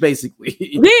snitch, basically.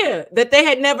 Yeah, that they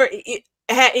had never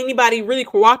had anybody really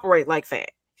cooperate like that.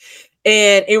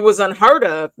 And it was unheard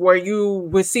of where you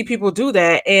would see people do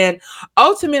that. And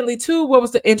ultimately, too, what was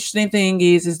the interesting thing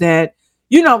is that,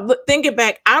 thinking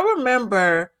back, I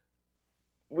remember,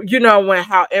 when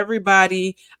how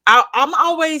everybody, I'm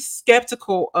always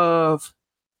skeptical of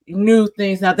new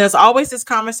things. Now, there's always this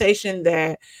conversation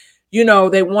that,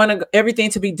 they want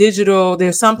everything to be digital.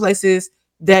 There's some places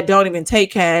that don't even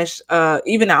take cash,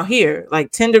 even out here.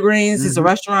 Like Tender Greens is a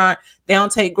restaurant. They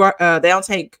don't take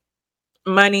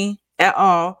money at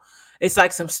all. It's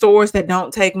like some stores that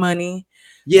don't take money.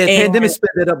 Yeah, pandemic sped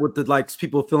that up with the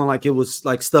people feeling like it was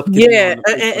like stuff. Yeah,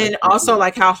 and also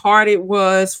like how hard it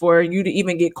was for you to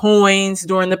even get coins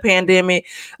during the pandemic.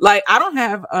 Like I don't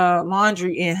have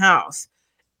laundry in house.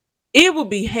 It would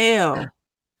be hell,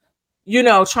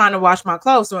 trying to wash my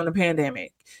clothes during the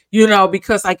pandemic.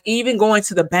 Because like even going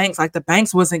to the banks, like the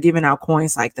banks wasn't giving out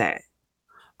coins like that.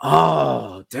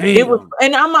 Oh, damn. It was,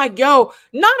 and I'm like, yo,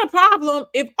 not a problem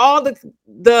if all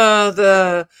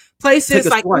the places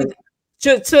like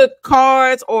took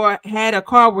cards or had a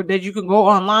card where that you can go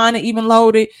online and even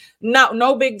load it.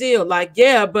 No big deal. Like,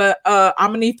 yeah, but I'm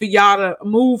gonna need for y'all to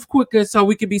move quicker so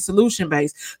we can be solution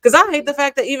based. Because I hate the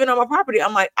fact that even on my property,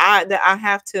 I'm like, I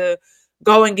have to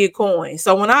go and get coins.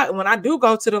 So when I do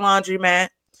go to the laundromat,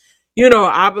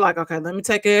 I'll be like, okay, let me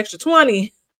take an extra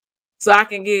 20. So I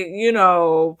can get,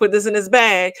 put this in this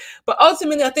bag. But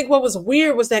ultimately, I think what was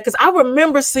weird was that because I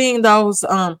remember seeing those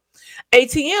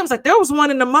ATMs, like there was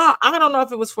one in the mall. I don't know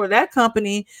if it was for that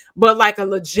company, but like a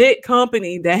legit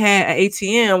company that had an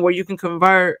ATM where you can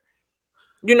convert,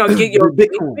 get your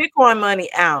Bitcoin money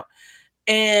out.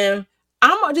 And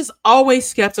I'm just always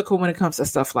skeptical when it comes to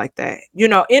stuff like that.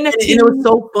 NFT. And it was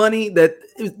so funny that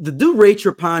the dude Ray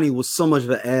Trapani was so much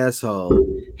of an asshole.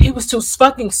 He was too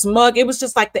fucking smug. It was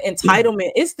just like the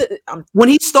entitlement. It's when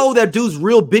he stole that dude's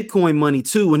real Bitcoin money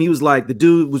too. When he was like, the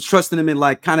dude was trusting him and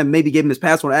like kind of maybe gave him his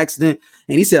password accident.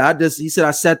 And he said,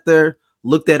 I sat there,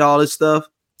 looked at all this stuff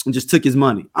and just took his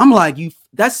money. I'm like,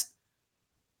 that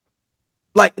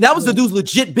was the dude's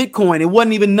legit Bitcoin. It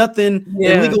wasn't even nothing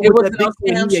illegal with that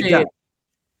Bitcoin he had got.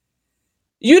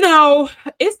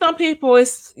 It's some people,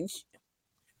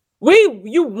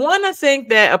 you want to think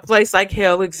that a place like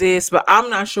hell exists, but I'm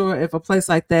not sure if a place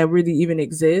like that really even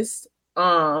exists.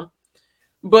 But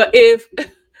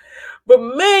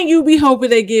man, you be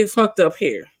hoping they get fucked up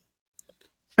here.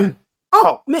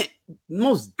 Oh man,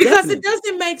 because it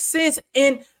doesn't make sense.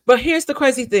 But here's the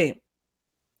crazy thing.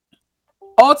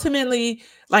 Ultimately,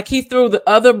 like he threw the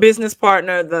other business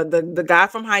partner, the guy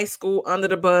from high school, under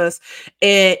the bus,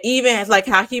 and even like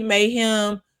how he made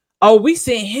him. Oh, we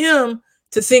sent him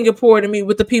to Singapore to meet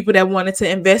with the people that wanted to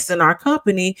invest in our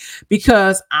company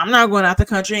because I'm not going out the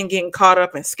country and getting caught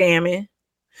up in scamming.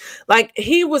 Like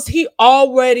he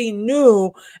already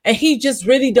knew, and he just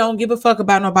really don't give a fuck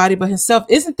about nobody but himself.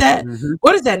 Isn't that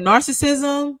what is that,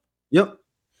 narcissism? Yep.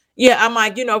 Yeah, I'm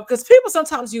like, because people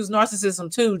sometimes use narcissism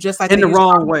too, just like in the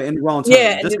wrong way, in the wrong time.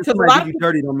 Yeah, just because somebody do you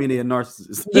dirty don't mean they're a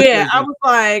narcissist. Yeah, I was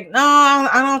like, no,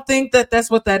 I don't think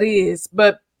that's what that is.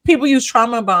 But people use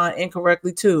trauma bond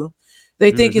incorrectly too.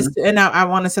 They think it's, and I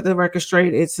want to set the record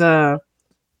straight. It's a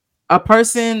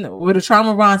person with a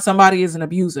trauma bond. Somebody is an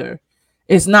abuser.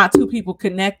 It's not two people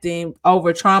connecting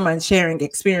over trauma and sharing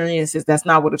experiences. That's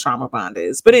not what a trauma bond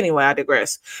is. But anyway, I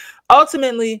digress.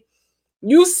 Ultimately,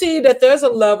 you see that there's a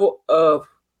level of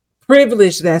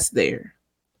privilege that's there.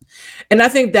 And I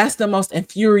think that's the most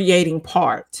infuriating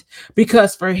part,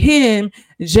 because for him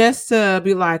just to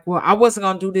be like, well, I wasn't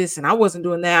going to do this and I wasn't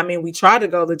doing that. I mean, we tried to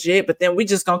go legit, but then we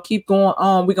just going to keep going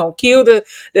on. We're going to kill the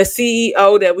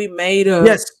CEO that we made up.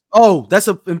 Yes. Oh, that's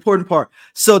an important part.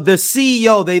 So the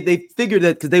CEO, they figured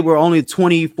that because they were only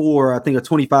 24, I think, or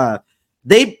 25,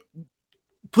 they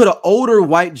put an older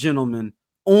white gentleman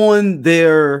on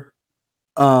their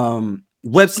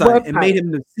website and made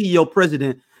him the CEO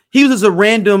president. He was just a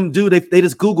random dude. They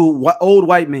just Googled old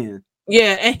white man.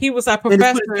 Yeah, and he was a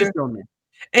professor.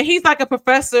 And he's like a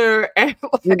professor in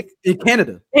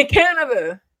Canada. In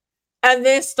Canada. And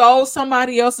then stole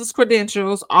somebody else's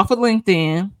credentials off of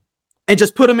LinkedIn. and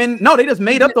just put them in. No, they just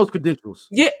made up those credentials.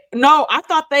 Yeah, no, I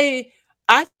thought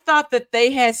that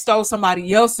they had stole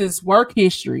somebody else's work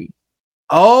history.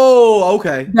 Oh,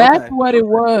 okay. That's what it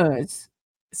was.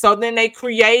 So then they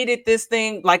created this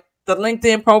thing like the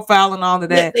LinkedIn profile and all of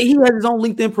that. Yeah, he has his own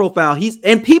LinkedIn profile.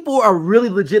 And people are really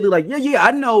legitimately like, yeah,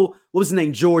 I know what was his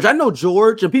name, George. I know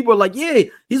George, and people are like, yeah,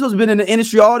 he's supposed to been in the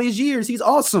industry all these years. He's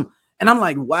awesome. And I'm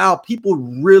like, wow, people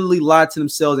really lie to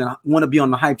themselves and want to be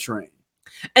on the hype train.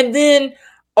 And then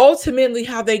ultimately,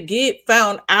 how they get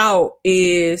found out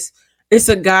is it's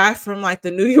a guy from like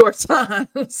the New York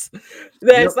Times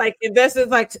that's like investors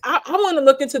like, I want to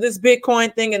look into this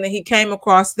Bitcoin thing. And then he came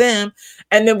across them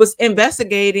and then was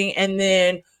investigating and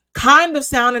then kind of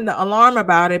sounding the alarm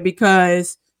about it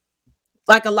because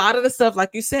like a lot of the stuff, like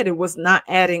you said, it was not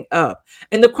adding up.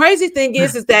 And the crazy thing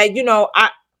is that, you know,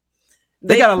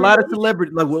 they got a lot of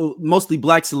celebrities, like mostly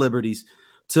black celebrities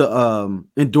to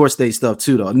endorse their stuff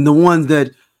too, though. And the ones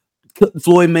that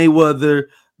Floyd Mayweather,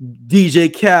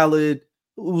 DJ Khaled,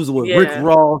 Rick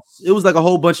Ross. It was like a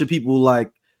whole bunch of people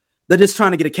like they're just trying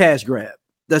to get a cash grab.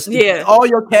 That's all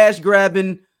your cash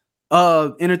grabbing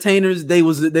entertainers. They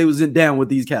was down with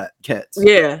these cats.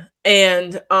 Yeah,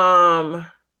 and I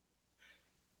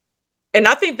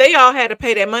think they all had to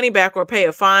pay that money back or pay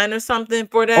a fine or something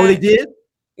for that. Oh, they did?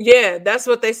 Yeah, that's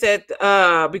what they said.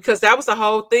 Because that was the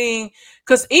whole thing.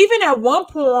 Because even at one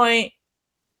point,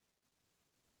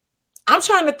 I'm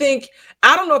trying to think.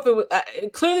 I don't know if it was.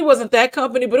 It clearly wasn't that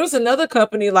company, but it was another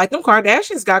company. Like them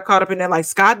Kardashians got caught up in that. Like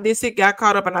Scott Disick got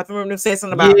caught up, and I remember them saying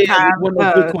something about one of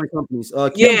those Bitcoin companies.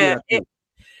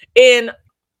 And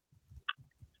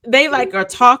they like are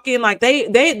talking like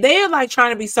they're like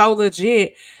trying to be so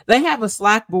legit. They have a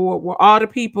Slack board where all the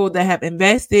people that have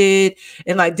invested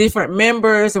in like different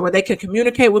members, or where they can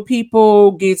communicate with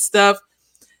people, get stuff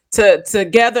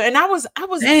together. And I was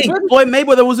dang, Floyd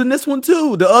Mayweather was in this one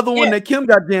too. The other one that Kim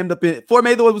got jammed up in. Floyd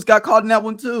Mayweather got caught in that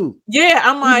one too. Yeah,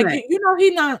 I'm like, you know,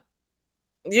 he not,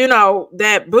 you know,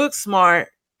 that book smart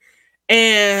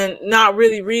and not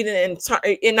really reading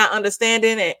and not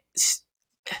understanding it.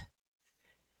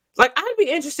 Like I'd be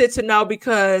interested to know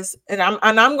because, and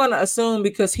I'm gonna assume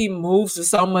because he moves with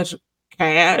so much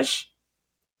cash,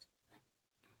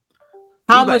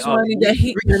 how much money that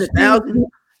he $300,000.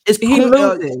 He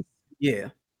loses. Yeah.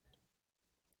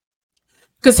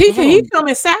 Because he come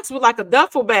in sacks with like a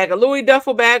duffel bag, a Louis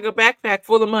duffel bag, a backpack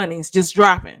full of money. It's just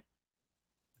dropping.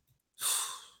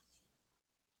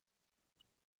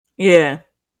 Yeah.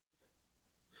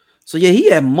 So yeah, he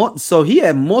had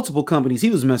multiple companies he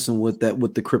was messing with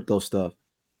the crypto stuff.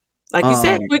 Like you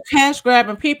said, quick cash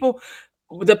grabbing people.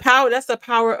 The power, that's the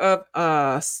power of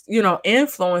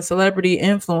influence, celebrity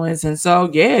influence. And so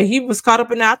yeah, he was caught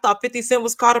up in that. I thought 50 Cent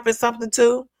was caught up in something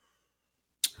too.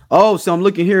 Oh, so I'm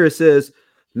looking here. It says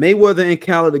Mayweather and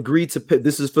Khaled agreed to pay.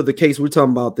 This is for the case we're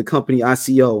talking about, the company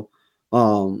ICO.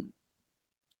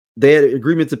 They had an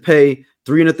agreement to pay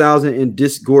 $300,000 in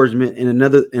disgorgement and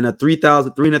a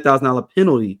 $300,000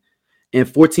 penalty and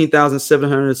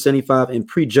 $14,775 in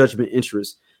prejudgment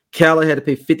interest. Khaled had to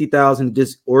pay $50,000 in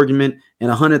disgorgement and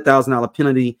 $100,000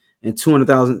 penalty and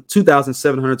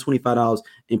 $2,725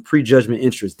 in prejudgment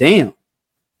interest. Damn.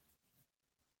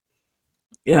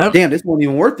 Yeah. Damn, this wasn't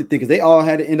even worth it because they all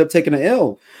had to end up taking an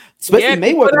L. Especially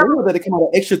Mayweather had to come out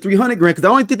an extra $300,000 because I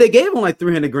only think they gave him like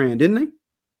 $300,000, didn't they?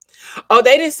 Oh,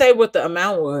 they didn't say what the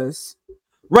amount was.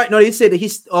 Right. No, they said that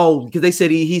because they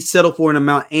said he settled for an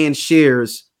amount and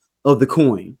shares of the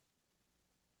coin.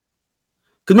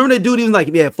 Because remember, the dude even like,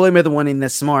 yeah, Floyd Mayweather wasn't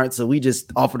that smart, so we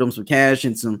just offered him some cash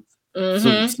and some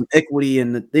equity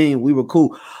in the thing. We were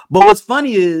cool. But what's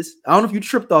funny is, I don't know if you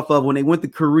tripped off of when they went to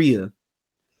Korea,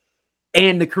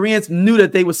 and the Koreans knew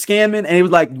that they were scamming, and it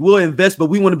was like, we'll invest, but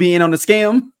we want to be in on the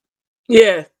scam.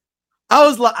 Yeah.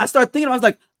 I started thinking, I was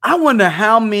like, I wonder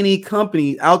how many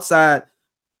companies, outside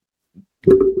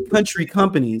country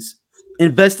companies,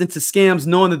 invest into scams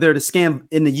knowing that they're the scam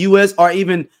in the US, or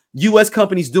even US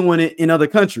companies doing it in other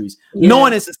countries,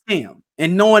 knowing it's a scam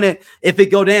and knowing that if it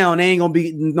go down, they ain't gonna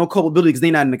be no culpability because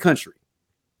they're not in the country.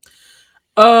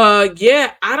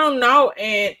 Yeah, I don't know,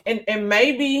 and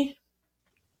maybe,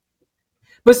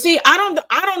 but see, I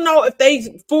don't know if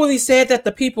they fully said that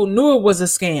the people knew it was a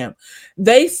scam.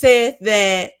 They said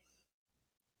that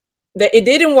it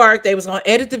didn't work. They was gonna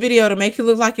edit the video to make it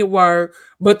look like it worked,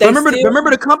 but they remember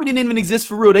the company didn't even exist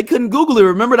for real. They couldn't Google it.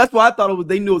 Remember, that's why I thought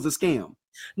they knew it was a scam.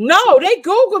 No, they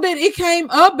Googled it. It came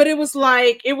up, but it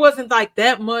wasn't like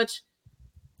that much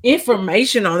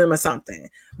information on them or something.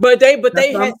 But they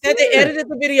had said they edited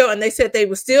the video and they said they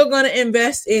were still going to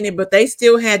invest in it, but they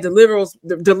still had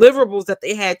deliverables that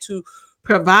they had to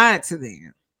provide to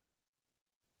them.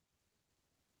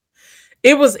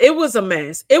 It was a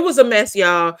mess. It was a mess,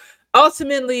 y'all.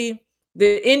 Ultimately,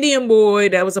 the Indian boy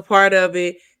that was a part of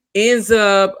it ends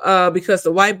up because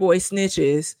the white boy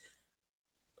snitches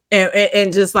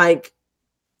and just like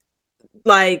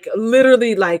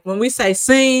literally, like when we say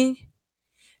sing,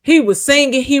 he was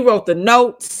singing, he wrote the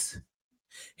notes,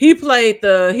 he played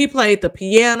the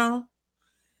piano,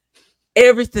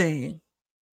 everything.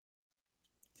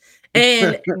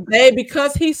 And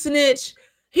because he snitched,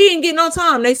 he didn't get no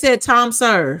time. They said time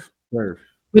served. Sure.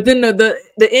 But then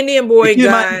the Indian boy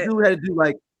got dude had to do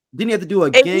like, didn't he have to do a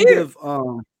a gang year. of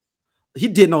he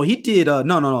did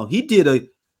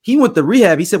he went to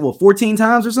rehab. He said, well, 14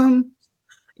 times or something.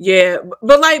 Yeah,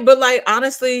 but like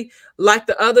honestly, like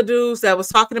the other dudes that was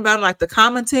talking about like the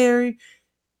commentary,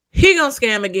 he gonna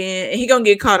scam again and he gonna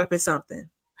get caught up in something.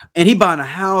 And he buying a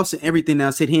house and everything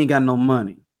now, said he ain't got no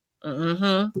money.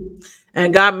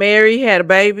 And got married, had a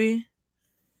baby.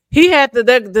 He had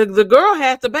the girl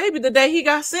had the baby the day he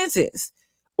got sentenced,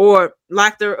 or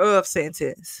lack thereof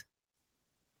sentence.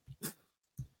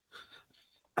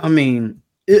 I mean,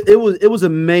 it was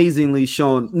amazingly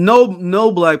shown.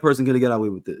 No black person could have got away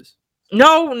with this.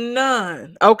 No,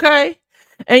 none. Okay.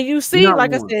 And you see, Not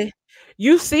like one. I said,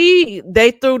 you see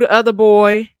they threw the other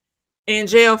boy in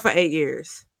jail for 8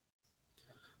 years.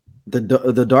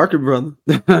 The darker brother.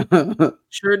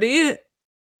 Sure did.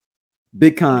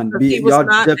 Big Con. Because he was Y'all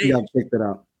not definitely there. gotta check that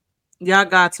out. Y'all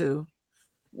got to.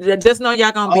 Just know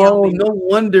y'all gonna be Oh, on. no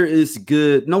wonder it's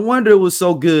good. No wonder it was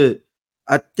so good.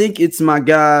 I think it's my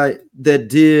guy that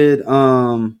did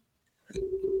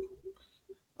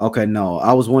okay, no.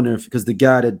 I was wondering because the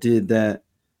guy that did that,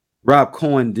 Rob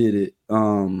Cohen did it.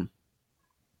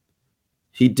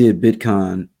 He did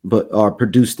BitCon, or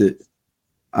produced it,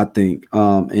 I think.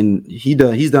 And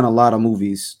he's done a lot of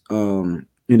movies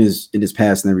in his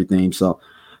past and everything. So,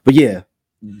 but yeah,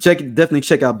 definitely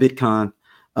check out BitCon.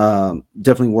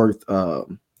 Definitely worth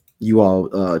you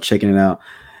all checking it out.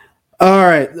 All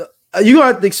right, you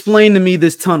got to explain to me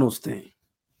this tunnels thing.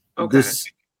 Okay.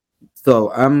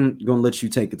 So I'm gonna let you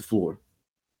take the floor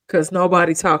Because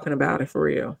nobody talking about it for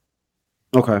real.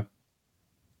 Okay.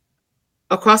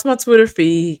 Across my Twitter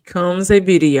feed comes a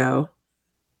video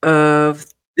of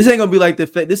This ain't gonna be like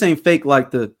this ain't fake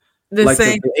like the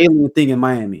same. the alien thing in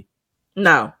Miami.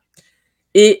 No,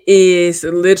 it is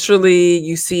literally,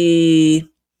 you see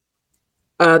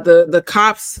the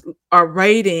cops are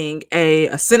raiding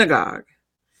a synagogue,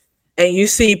 and you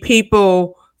see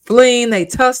people fleeing, they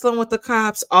tussling with the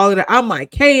cops, all of that. I'm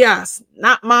like, chaos,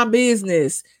 not my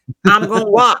business. I'm gonna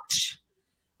watch.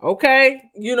 Okay,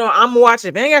 I'm watching.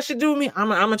 If ain't got shit to do with me, I'm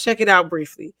gonna check it out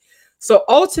briefly. So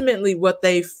ultimately, what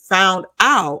they found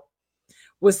out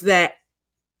was that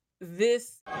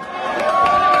this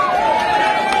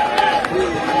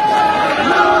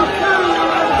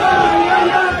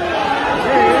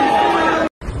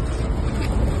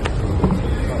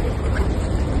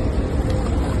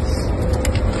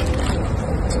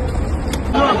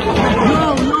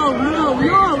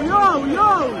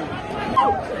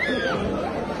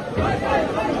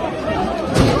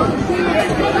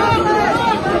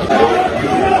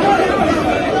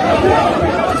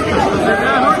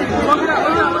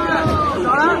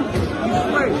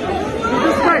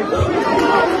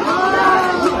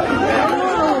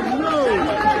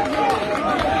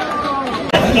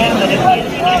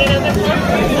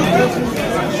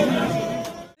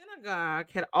synagogue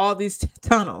had all these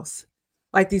tunnels,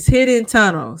 like these hidden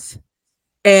tunnels,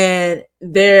 and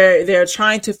they're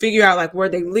trying to figure out like where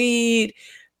they lead,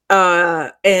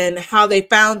 and how they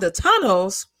found the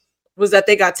tunnels was that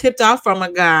they got tipped off from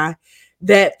a guy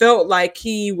that felt like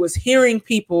he was hearing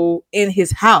people in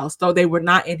his house, though they were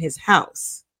not in his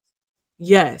house.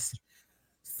 Yes.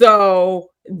 So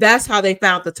that's how they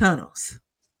found the tunnels.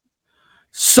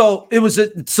 So it was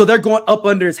so they're going up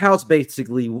under his house,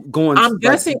 basically going. I'm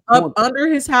guessing up under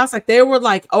his house, like they were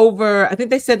like over. I think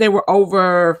they said they were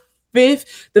over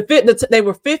they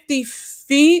were 50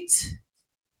 feet,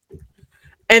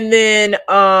 and then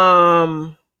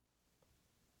or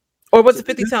was it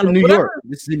 50 tunnels? New York.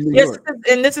 This is in New York,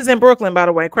 and this is in Brooklyn, by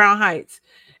the way, Crown Heights,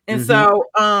 and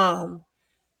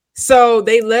so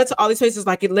they led to all these places,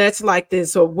 like it led to like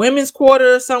this women's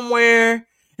quarter somewhere.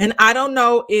 And I don't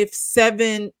know if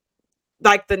 7,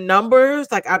 like the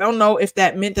numbers, like I don't know if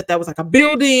that meant that was like a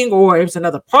building or it was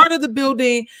another part of the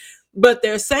building, but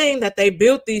they're saying that they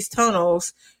built these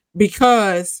tunnels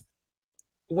because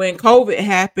when COVID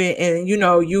happened and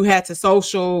you had to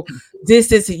social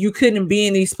distance and you couldn't be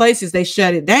in these places, they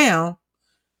shut it down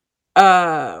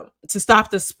to stop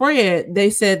the spread.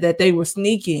 They said that they were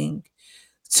sneaking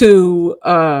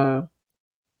to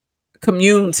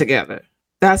commune together.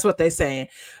 That's what they're saying.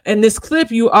 In this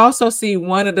clip, you also see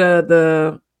one of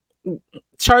the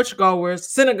church goers,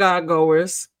 synagogue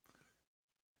goers,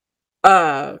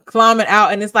 climbing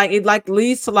out, and it's like it like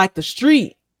leads to like the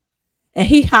street, and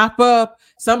he hop up.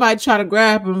 Somebody try to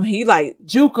grab him. He like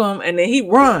juke him, and then he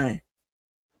run.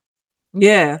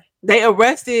 Yeah, they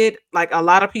arrested like a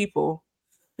lot of people,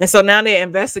 and so now they're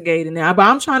investigating now. But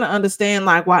I'm trying to understand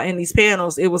like why in these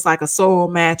panels it was like a soul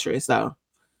mattress though.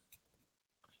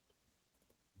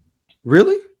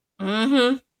 Really?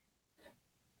 Mm-hmm.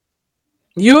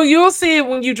 You'll see it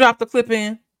when you drop the clip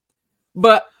in.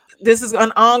 But this is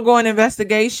an ongoing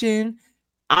investigation.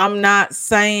 I'm not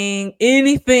saying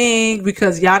anything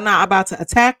because y'all not about to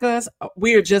attack us.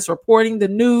 We are just reporting the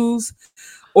news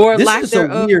or This lack is a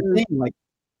thereof. weird thing. Like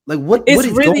what It's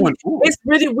is really going on? it's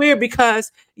really weird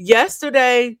because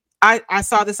yesterday I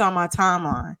saw this on my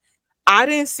timeline. I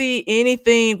didn't see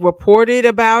anything reported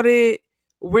about it.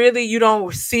 Really, you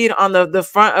don't see it on the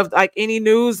front of like any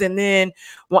news. And then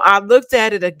when I looked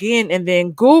at it again and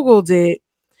then Googled it,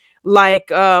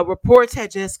 like reports had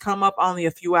just come up only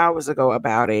a few hours ago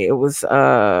about it. It was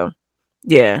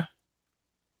yeah.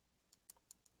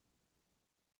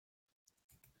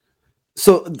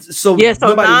 So Yeah, so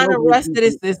nobody nine knows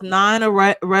arrested. It's nine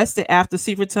arrested after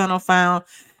secret tunnel found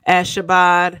at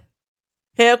Shabbat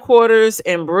headquarters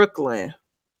in Brooklyn.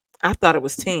 I thought it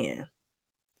was 10.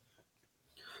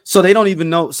 So they don't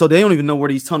even know. So they don't even know where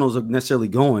these tunnels are necessarily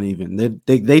going. Even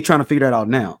they trying to figure that out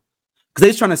now because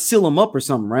they're trying to seal them up or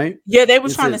something, right? Yeah, they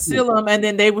was trying to seal them, and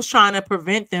then they was trying to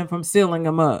prevent them from sealing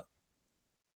them up.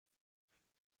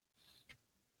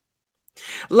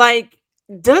 Like,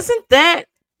 doesn't that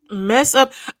mess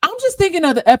up? I'm just thinking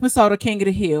of the episode of King of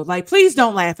the Hill. Like, please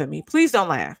don't laugh at me. Please don't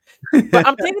laugh. But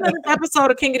I'm thinking of this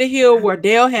episode of King of the Hill where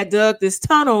Dale had dug this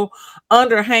tunnel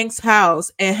under Hank's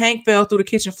house and Hank fell through the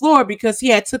kitchen floor because he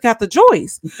had took out the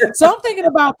joist. So I'm thinking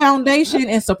about foundation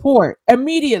and support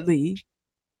immediately,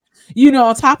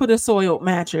 on top of the soiled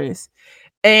mattress.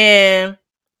 And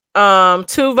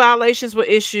 2 violations were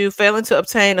issued, failing to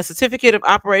obtain a certificate of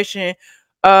operation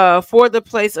for the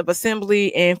place of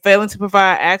assembly and failing to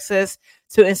provide access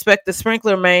to inspect the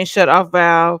sprinkler main shut-off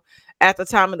valve at the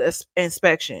time of the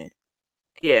inspection.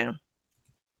 Yeah.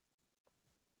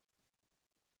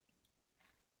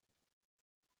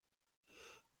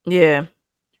 Yeah.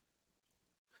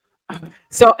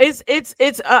 So it's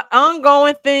an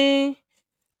ongoing thing.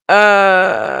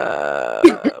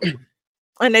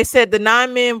 And they said the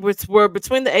 9 men which were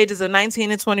between the ages of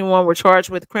 19 and 21 were charged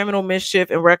with criminal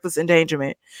mischief and reckless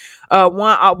endangerment.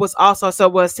 One was also, so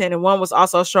was 10, and one was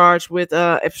also charged with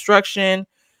obstruction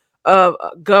of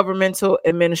governmental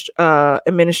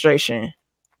administration.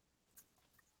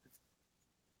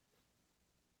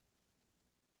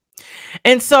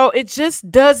 And so it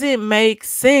just doesn't make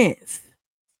sense.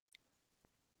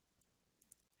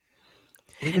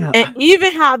 Yeah. And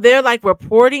even how they're like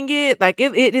reporting it, like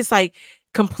it is like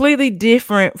completely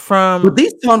different from. But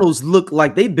these tunnels look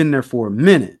like they've been there for a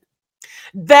minute.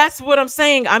 That's what I'm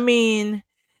saying. I mean,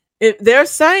 if they're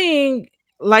saying,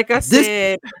 like I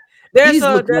said, there's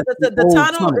the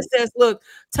tunnel. It says, look,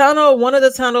 tunnel. One of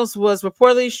the tunnels was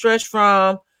reportedly stretched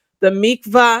from the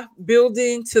Mikvah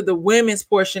building to the women's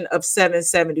portion of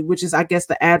 770, which is, I guess,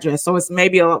 the address. So it's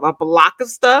maybe a block of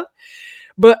stuff.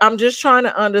 But I'm just trying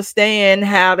to understand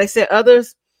how they said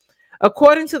others.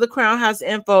 According to the Crown House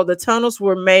info, the tunnels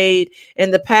were made in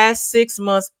the past 6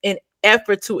 months in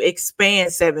effort to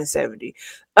expand 770.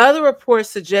 Other reports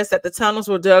suggest that the tunnels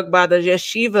were dug by the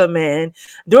yeshiva men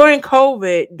during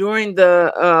COVID, during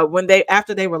the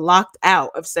after they were locked out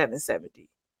of 770.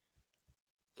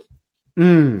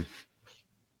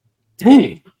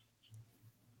 Dang.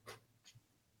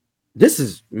 This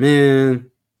is,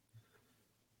 man.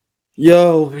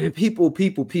 Yo, man, people,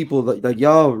 like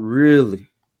y'all really.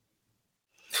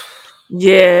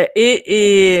 Yeah, it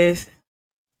is.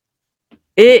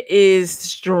 It is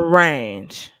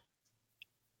strange.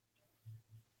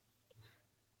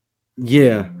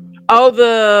 Yeah. Oh,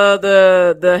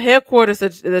 the headquarters, the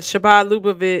Chabad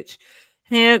Lubavitch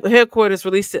headquarters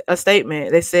released a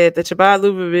statement. They said the Chabad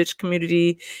Lubavitch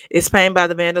community is pained by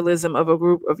the vandalism of a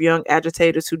group of young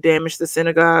agitators who damaged the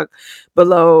synagogue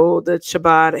below the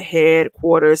Chabad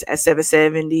headquarters at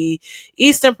 770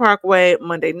 Eastern Parkway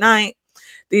Monday night.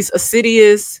 These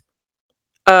insidious,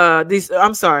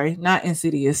 I'm sorry, not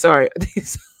insidious. Sorry,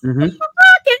 these. Mm-hmm.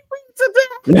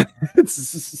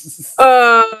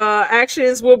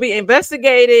 Actions will be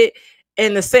investigated,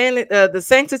 and the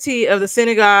sanctity of the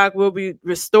synagogue will be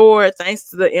restored thanks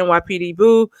to the NYPD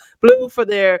Blue for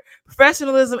their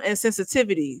professionalism and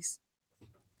sensitivities.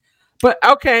 But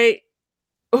okay,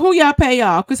 who y'all pay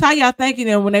y'all? Because how y'all thanking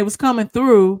them when they was coming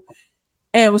through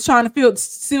and was trying to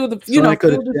seal the fill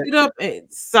the shit up?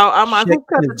 So I'm like, who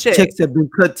cut the check? Checks have been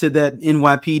cut to that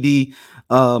NYPD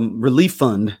relief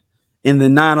fund in the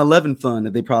 9/11 fund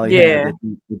that they probably had.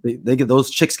 They get those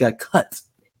checks got cut.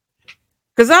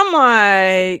 Because I'm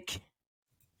like,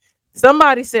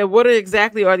 somebody said, what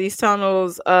exactly are these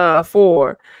tunnels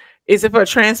for? Is it for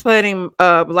transplanting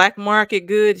black market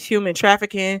goods, human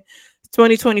trafficking?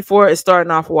 2024 is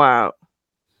starting off wild.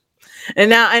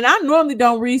 And I normally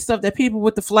don't read stuff that people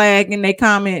with the flag and they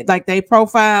comment, like they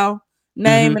profile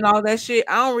name and all that shit.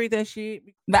 I don't read that shit.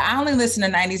 The I Only Listen to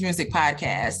 90s Music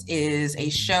podcast is a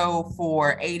show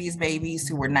for 80s babies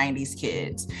who were 90s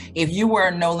kids. If you were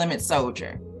a No Limit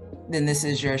soldier, then this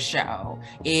is your show.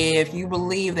 If you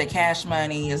believe that Cash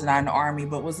Money is not an army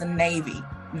but was a Navy,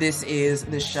 this is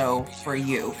the show for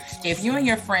you. If you and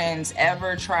your friends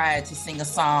ever tried to sing a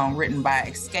song written by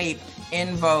Escape,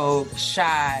 In Vogue,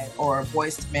 Shy, or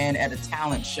Voiced Men at a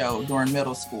talent show during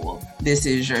middle school, this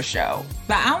is your show.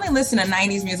 The I Only Listen to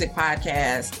 90s Music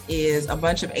podcast is a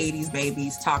bunch of 80s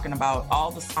babies talking about all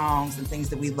the songs and things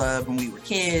that we loved when we were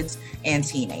kids and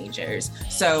teenagers.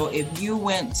 So if you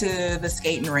went to the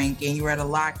skating rink and you were at a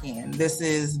lock-in, this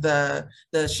is the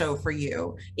show for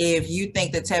you. If you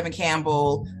think that Tevin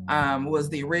Campbell was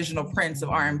the original Prince of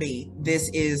R&B, this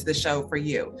is the show for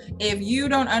you. If you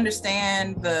don't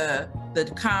understand the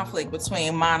conflict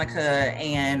between Monica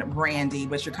and Brandy,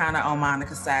 but you're kind of on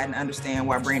Monica's side and understand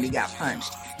why Brandy got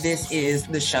punched, this is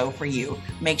the show for you.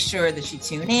 Make sure that you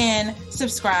tune in,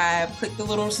 subscribe, click the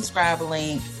little subscribe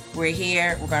link. We're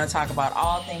here. We're going to talk about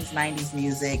all things 90s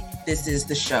music. This is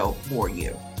the show for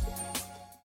you.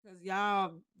 Because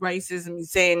y'all racism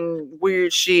saying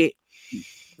weird shit.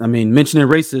 I mean, mentioning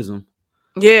racism.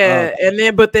 Yeah,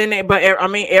 but I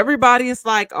mean, everybody is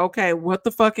like, okay, what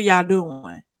the fuck are y'all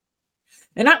doing?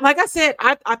 And like I said,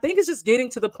 I think it's just getting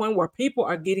to the point where people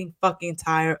are getting fucking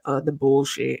tired of the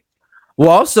bullshit. Well,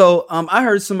 also, I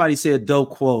heard somebody say a dope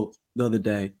quote the other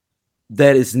day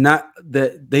that is not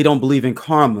that they don't believe in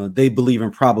karma, they believe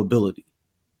in probability.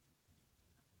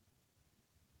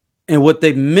 And what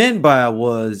they meant by it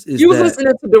was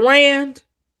listening to Durand?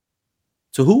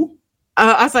 To who?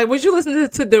 I was like, was you listening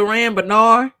to Duran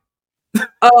Bernard?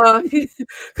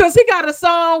 Because he got a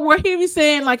song where he was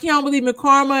saying like he don't believe in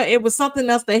karma. It was something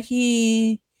else that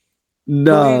he.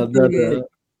 No.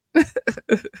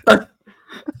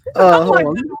 I'm like,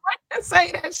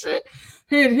 say that shit.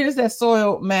 Here's that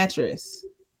soiled mattress.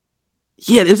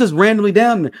 Yeah, it's just randomly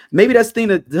down there. Maybe that's the thing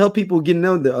to help people get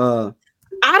know the.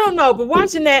 I don't know, but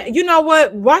watching that, you know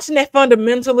what? Watching that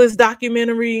fundamentalist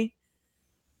documentary.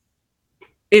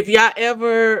 If y'all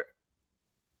ever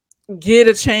get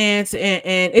a chance,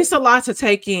 and it's a lot to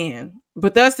take in,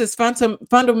 but that's this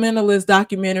fundamentalist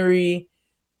documentary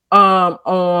on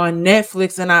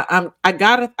Netflix, and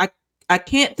I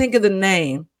can't think of the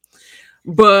name,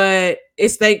 but I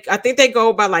think they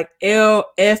go by like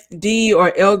LFD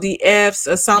or LDFs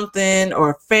or something,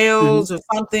 or fails or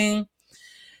something.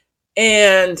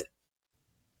 And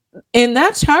in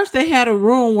that church, they had a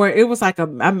room where it was like a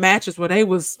mattress where they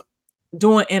was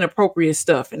doing inappropriate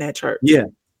stuff in that church. Yeah,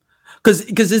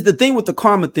 because the thing with the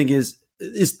karma thing is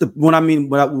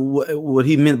what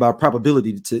he meant by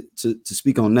probability to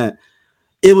speak on that.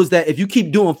 It was that if you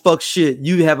keep doing fuck shit,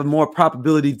 you have a more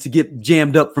probability to get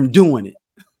jammed up from doing it.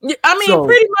 Yeah, I mean,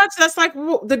 pretty much that's like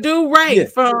the dude Ray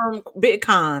from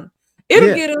Bitcoin.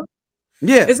 It'll get him.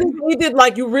 Yeah, he did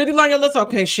like you really learn your lesson.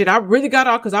 Okay, shit, I really got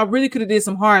off because I really could have did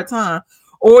some hard time.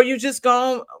 Or you just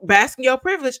go bask in your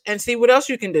privilege and see what else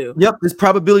you can do. Yep, this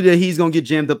probability that he's gonna get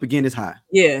jammed up again is high.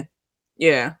 Yeah.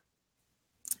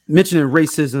 Mentioning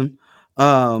racism,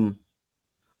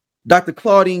 Dr.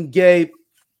 Claudine Gay,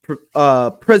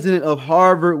 president of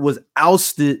Harvard, was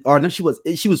ousted, or no, she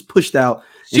was pushed out.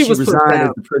 She resigned as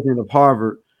the president of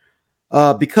Harvard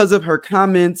because of her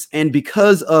comments and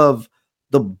because of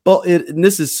and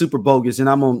this is super bogus, and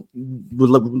I'm gonna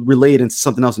relate it into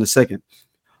something else in a second,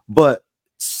 but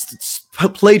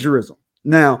plagiarism.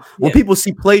 Now, when people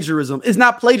see plagiarism, it's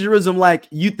not plagiarism like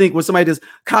you think when somebody just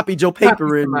copied your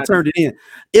paper and turned it in.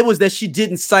 It was that she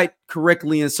didn't cite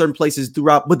correctly in certain places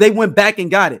throughout, but they went back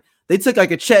and got it. They took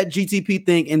like a chat GTP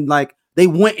thing and like they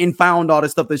went and found all the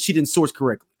stuff that she didn't source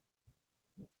correctly.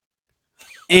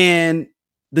 And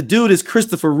the dude is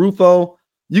Christopher Rufo.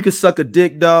 You can suck a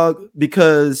dick, dog,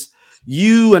 because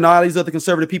you and all these other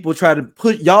conservative people try to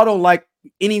y'all don't like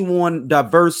anyone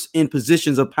diverse in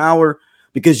positions of power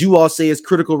because you all say it's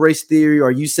critical race theory,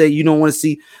 or you say you don't want to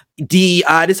see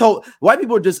DEI. This whole white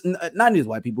people are just not just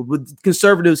white people, but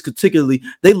conservatives particularly,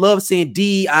 they love saying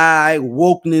DEI,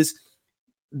 wokeness.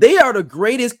 they are the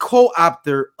greatest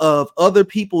co-opter of other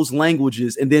people's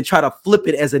languages and then try to flip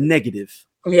it as a negative.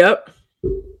 Yep.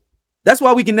 That's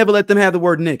why we can never let them have the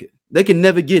word nigga. They can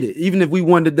never get it, even if we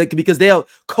wanted, because they'll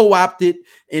co-opt it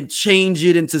and change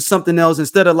it into something else.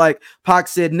 Instead of, like Pac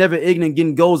said, never ignorant,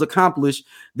 getting goals accomplished,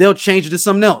 they'll change it to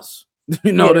something else. But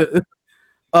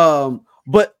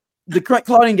the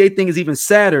Claudine Gay thing is even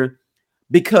sadder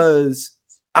because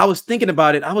I was thinking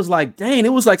about it. I was like, dang,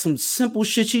 it was like some simple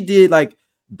shit she did like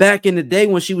back in the day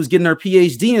when she was getting her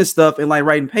PhD and stuff and like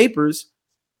writing papers.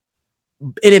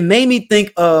 And it made me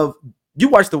think of, you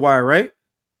watched The Wire, right?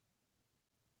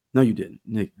 No, you didn't,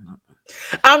 Nick.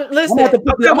 Listen. Let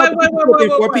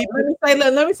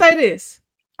me say this.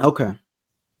 Okay.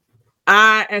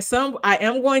 I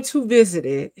am going to visit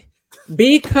it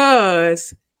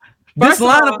because this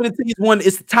line I'm going to tell you one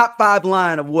is the top 5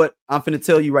 line of what I'm going to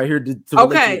tell you right here.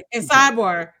 Okay, and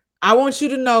sidebar, I want you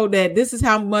to know that this is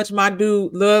how much my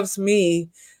dude loves me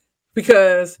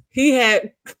because he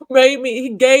gave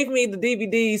me the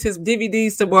DVDs, his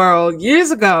DVDs to borrow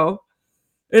years ago.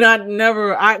 And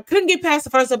I couldn't get past the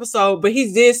first episode, but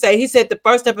he said the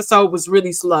first episode was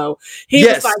really slow. He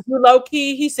was like, you low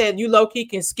key. He said, you low key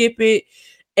can skip it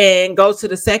and go to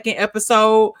the second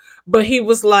episode. But he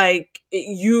was like,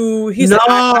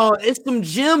 it's some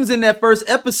gems in that first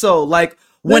episode. Like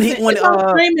when he gave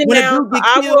that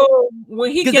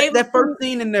first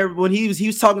scene in there, when he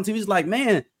was talking to, he was like,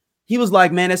 man,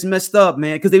 that's messed up,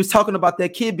 man. Cause they was talking about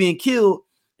that kid being killed.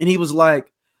 And he was like,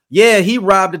 yeah, he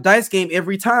robbed a dice game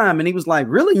every time. And he was like,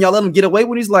 really? And y'all let him get away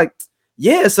with it? He's like,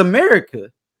 yeah, it's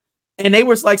America. And they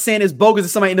were like saying it's bogus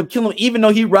and somebody ended up killing him, even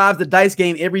though he robs the dice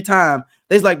game every time.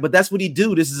 They's like, but that's what he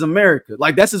do. This is America.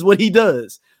 Like, this is what he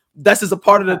does. That's just a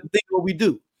part of the thing what we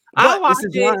do. I'll watch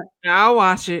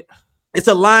it. It's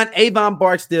a line Avon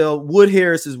Barksdale, Wood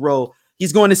Harris's role.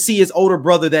 He's going to see his older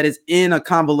brother that is in a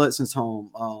convalescence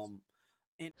home.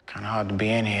 It's kind of hard to be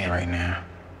in here right now.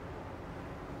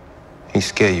 He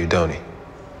scare you, don't he?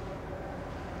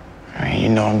 I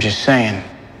mean, I'm just saying.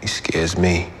 He scares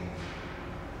me.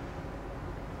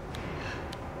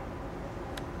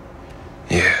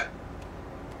 Yeah.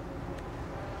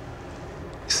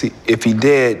 See, if he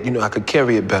dead, I could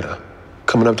carry it better.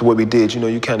 Coming up to what we did,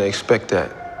 you kind of expect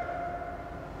that.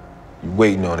 You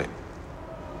waiting on it.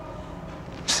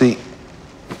 See,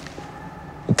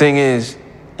 the thing is,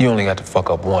 you only got to fuck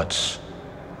up once.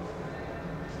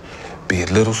 Be a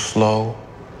little slow,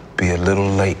 be a little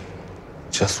late,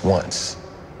 just once.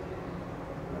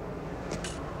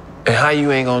 And how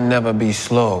you ain't gonna never be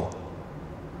slow,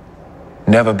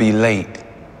 never be late?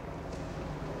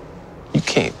 You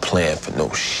can't plan for no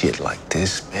shit like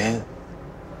this, man.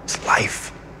 It's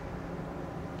life.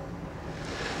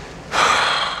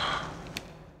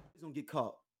 He's gonna get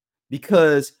caught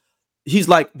because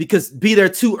because be there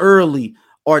too early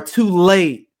or too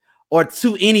late or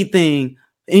too anything.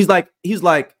 And he's like,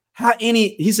 how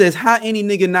any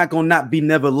nigga not gonna not be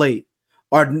never late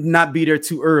or not be there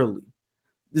too early?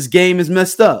 This game is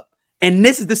messed up. And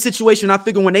this is the situation I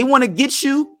figure when they want to get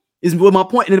you is what my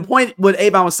point. And the point what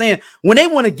Avon was saying, when they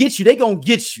want to get you, they gonna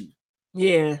get you.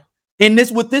 Yeah. And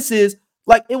what this is,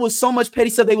 like, it was so much petty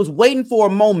stuff. They was waiting for a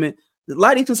moment. A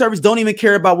lot of these conservatives don't even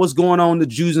care about what's going on, the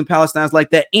Jews and Palestinians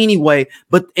like that anyway.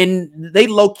 And they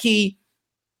low key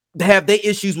have their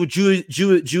issues with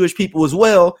Jewish people as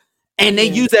well, and they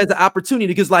use it as an opportunity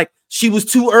because, like, she was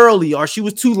too early or she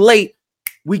was too late.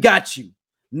 We got you.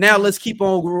 Now let's keep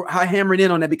on hammering in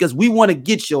on that because we want to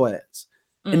get your ass.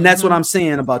 And that's what I'm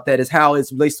saying about that is how it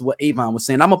relates to what Avon was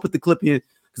saying. I'm gonna put the clip in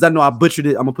because I know I butchered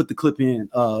it. I'm gonna put the clip in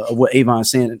of what Avon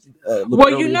is saying.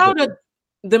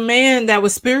 The man that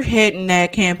was spearheading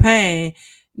that campaign,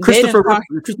 Christopher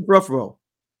Ruffalo.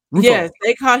 Yes,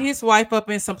 they caught his wife up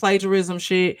in some plagiarism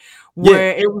shit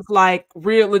where it was like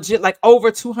real legit, like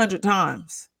over 200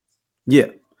 times. Yeah.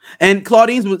 And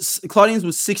Claudine's was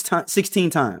 16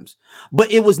 times.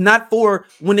 But it was not for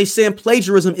when they say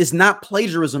plagiarism, it's not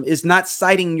plagiarism. It's not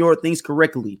citing your things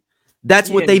correctly. That's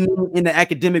what they mean in the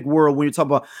academic world when you're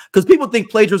talking about, because people think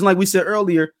plagiarism, like we said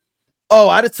earlier, oh,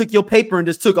 I just took your paper and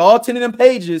just took all 10 of them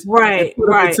pages, right,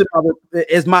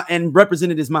 and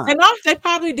represented as mine. And all they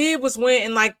probably did was went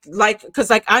and like, because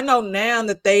like I know now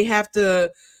that they have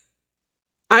to.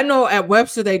 I know at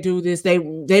Webster they do this.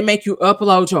 They make you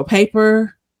upload your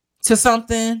paper to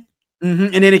something,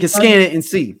 and then they can scan it and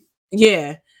see.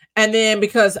 Yeah, and then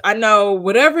because I know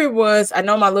whatever it was, I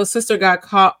know my little sister got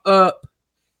caught up,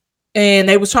 and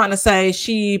they was trying to say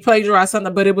she plagiarized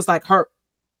something, but it was like her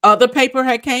other paper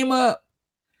had came up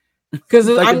because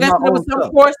I'm guessing there was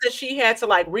some course that she had to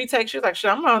like retake. She was like, "Shit,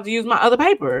 I'm going to use my other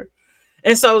paper,"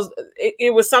 And so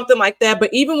it was something like that.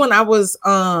 But even when I was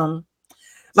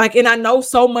like, and I know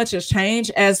so much has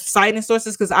changed as citing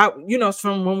sources, because I, you know,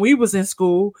 from when we was in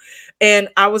school, and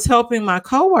I was helping my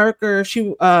coworker.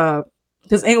 She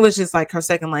because English is like her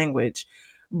second language,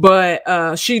 but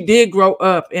she did grow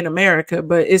up in America,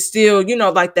 but it's still, you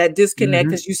know, like that disconnect,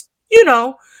 because you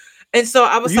know. And so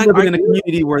I was if you like, live in a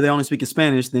community where they only speak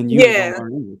Spanish, then you don't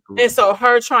learn English. And so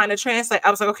her trying to translate, I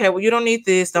was like, okay, well, you don't need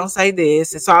this, don't say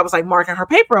this. And so I was like marking her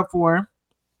paper up for her.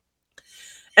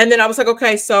 And then I was like,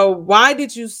 okay, so why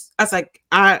did you, I was like,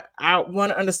 I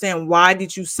want to understand, why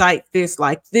did you cite this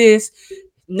like this,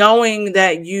 knowing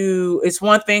that it's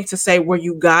one thing to say where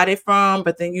you got it from,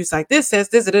 but then you like, this says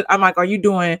this. I'm like, are you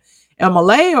doing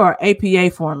MLA or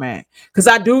APA format? Because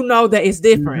I do know that it's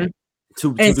different.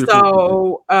 And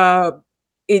so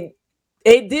it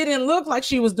didn't look like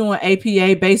she was doing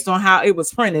APA based on how it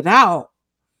was printed out.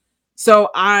 So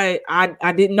I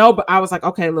didn't know, but I was like,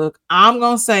 okay, look, I'm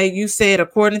gonna say you said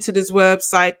according to this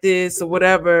website, this or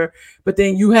whatever, but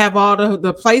then you have all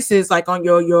the places like on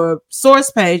your source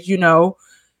page, you know,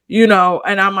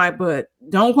 and I'm like, but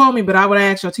don't quote me, but I would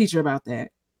ask your teacher about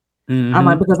that. I'm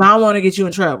like, because I don't want to get you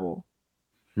in trouble.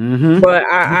 But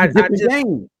I just.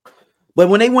 But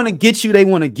when they want to get you, they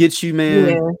want to get you,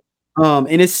 man. Yeah.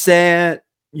 And it's sad,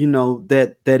 you know,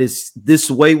 that is this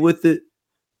way with it.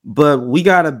 But we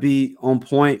gotta be on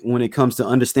point when it comes to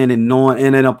understanding, knowing,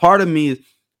 and then a part of me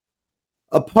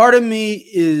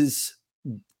is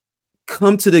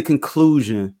come to the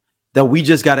conclusion that we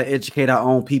just gotta educate our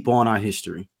own people on our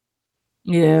history.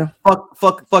 Yeah.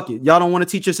 Fuck it. Y'all don't want to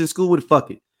teach us in school with fuck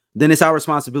it. Then it's our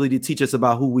responsibility to teach us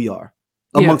about who we are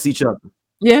amongst each other.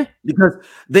 Yeah, because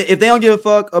if they don't give a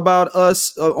fuck about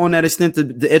us on that extent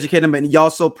to educate them, and y'all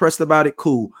so pressed about it,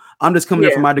 cool. I'm just coming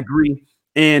there for my degree,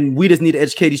 and we just need to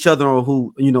educate each other on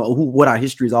what our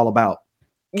history is all about.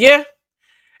 Yeah,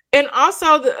 and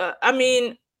also I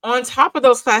mean, on top of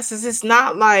those classes, it's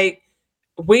not like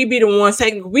we be the ones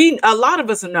saying a lot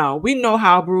of us know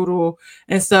how brutal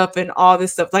and stuff and all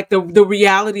this stuff, like the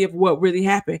reality of what really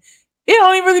happened. It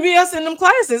don't even really be us in them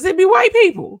classes. It'd be white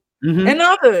people and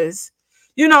others.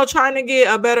 You know, trying to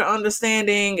get a better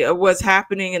understanding of what's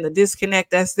happening and the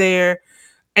disconnect that's there.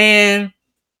 And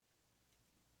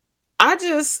I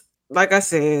just, like I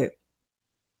said,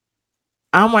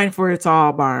 I'm waiting for it to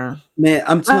all burn. Man,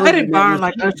 I'm telling you. Let it burn,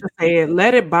 like Usher said.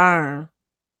 Let it burn.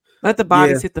 Let the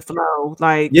bodies hit the flow.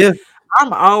 Like,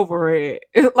 I'm over it.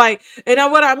 Like, and then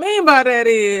what I mean by that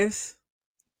is,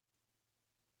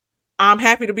 I'm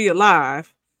happy to be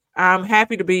alive. I'm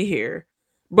happy to be here.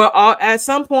 But at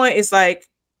some point, it's like,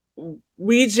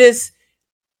 we just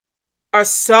are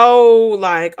so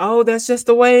like, oh, that's just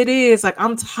the way it is. Like,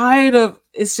 I'm tired of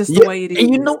it's just the way it is.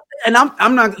 And you know, and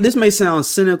I'm not, this may sound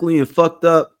cynically and fucked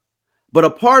up, but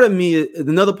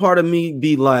another part of me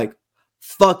be like,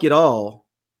 fuck it all,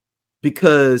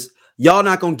 because y'all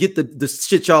not gonna get the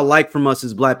shit y'all like from us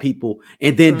as black people,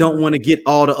 and then don't want to get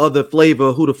all the other flavor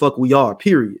of who the fuck we are,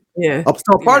 period. Yeah.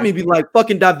 So part of me be like,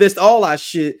 fucking divest all our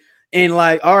shit and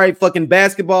like, all right, fucking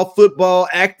basketball, football,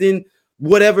 acting,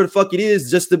 whatever the fuck it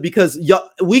is, because y'all,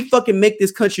 we fucking make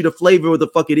this country the flavor of the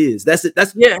fuck it is. That's it.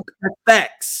 That's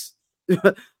facts.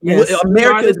 Yes.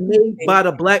 America is made by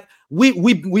the black.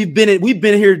 We've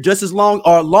been here just as long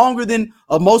or longer than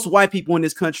most white people in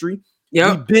this country.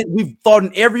 Yeah, we've fought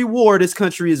in every war this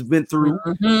country has been through.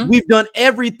 We've done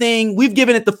everything. We've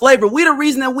given it the flavor. We the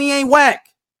reason that we ain't whack.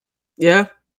 Yeah,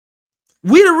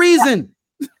 we the reason.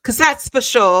 Cause that's for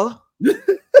sure. Look,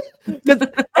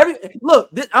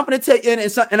 I'm gonna tell you,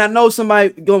 and I know somebody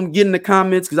gonna get in the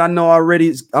comments because I know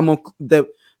already. They're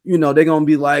gonna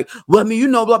be like, well, I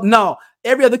mean, no,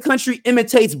 every other country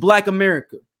imitates Black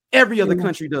America. Every other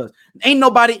country does. Ain't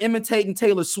nobody imitating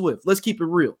Taylor Swift. Let's keep it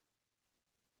real.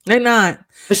 They're not.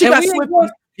 And she got Swifties.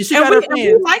 She got her fans.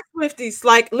 We like Swifties.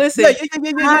 Like, listen. Yeah.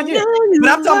 But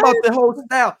I'm talking about the whole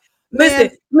style. Listen.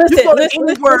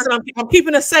 I'm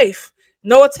keeping it safe.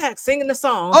 No attacks. Singing the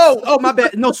song. Oh, my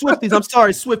bad. No, Swifties. I'm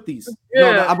sorry, Swifties.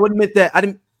 No, I wouldn't admit that. I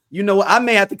didn't. You know what? I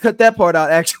may have to cut that part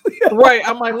out, actually. Right.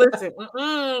 I'm like, listen,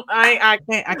 I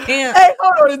can't. Hey,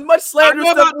 hold on. As much slander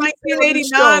stuff about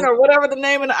 1989 or whatever the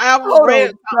name of the album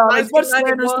was. As much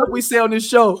slander stuff we say on this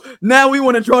show. Now we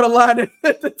want to draw the line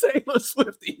at the Taylor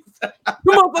Swifties.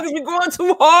 You motherfuckers be going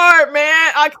too hard,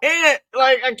 man. I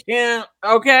can't.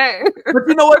 Okay. But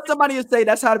you know what? Somebody would say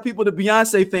that's how the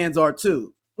Beyonce fans are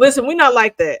too. Listen, we're not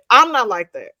like that. I'm not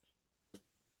like that.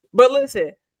 But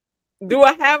listen. Do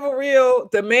I have a real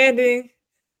demanding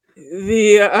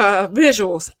the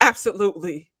visuals?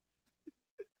 Absolutely.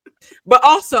 But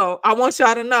also, I want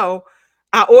y'all to know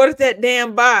I ordered that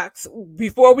damn box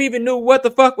before we even knew what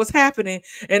the fuck was happening.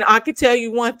 And I can tell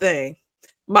you one thing.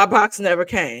 My box never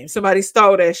came. Somebody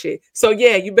stole that shit. So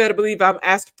yeah, you better believe I'm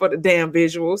asking for the damn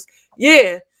visuals.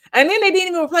 Yeah. And then they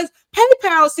didn't even replace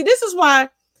PayPal. See, this is why,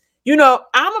 you know,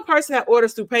 I'm a person that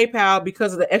orders through PayPal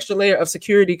because of the extra layer of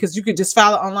security, because you could just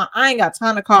file it online. I ain't got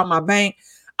time to call my bank.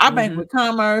 I bank with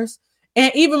Commerce.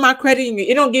 And even my credit union,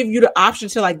 it don't give you the option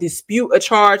to like dispute a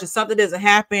charge if something doesn't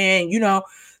happen, you know.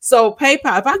 So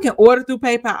PayPal, if I can order through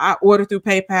PayPal, I order through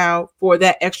PayPal for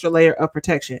that extra layer of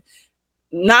protection.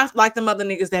 Not like the mother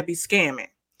niggas that be scamming.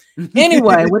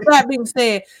 Anyway, with that being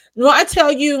said, I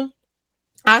tell you,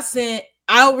 I sent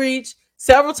outreach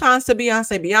several times to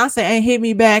Beyonce. Beyonce ain't hit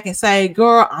me back and say,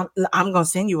 girl, I'm going to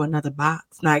send you another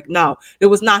box. Like, no, it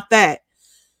was not that.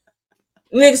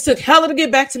 Niggas took hella to get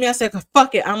back to me. I said,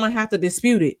 fuck it, I'm going to have to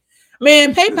dispute it.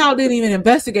 Man, PayPal didn't even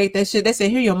investigate that shit. They said,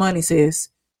 here your money, sis.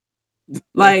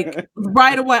 Like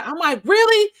right away. I'm like,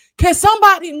 really? Can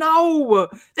somebody know?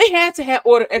 They had to have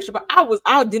ordered extra, but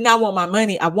I did not want my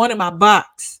money. I wanted my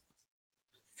box.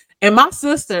 And my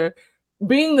sister,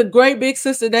 being the great big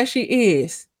sister that she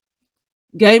is,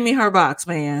 gave me her box,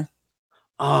 man.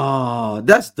 Oh,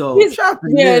 that's dope.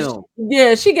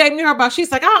 Yeah, she gave me her box.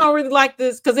 She's like, I don't really like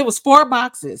this because it was 4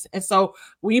 boxes. And so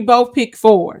we both picked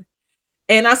 4.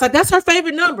 And I was like, that's her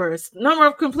favorite number. It's number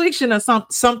of completion or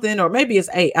something, or maybe it's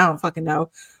 8. I don't fucking know.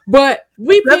 But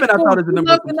we picked 4. We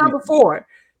love the number 4.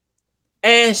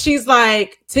 And she's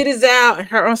like, titties out. And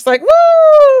her aunt's like,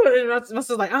 woo! And my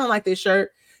sister's like, I don't like this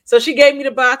shirt. So she gave me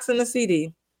the box and the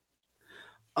CD.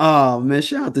 Oh, man.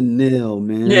 Shout out to Neil,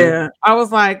 man. Yeah. I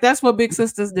was like, that's what big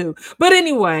sisters do. But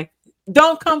anyway,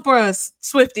 don't come for us,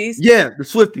 Swifties. Yeah, the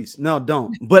Swifties. No,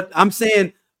 don't. But I'm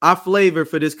saying our flavor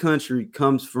for this country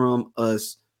comes from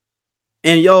us.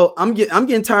 And yo, I'm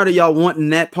getting tired of y'all wanting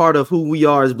that part of who we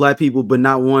are as Black people, but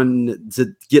not wanting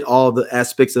to get all the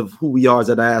aspects of who we are as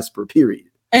a diaspora, period.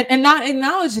 And not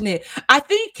acknowledging it. I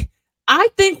think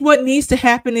what needs to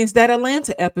happen is that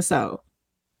Atlanta episode.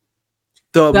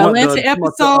 The Atlanta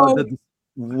episode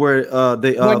where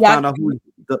they found out who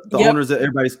the owners of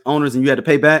everybody's owners, and you had to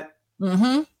pay back.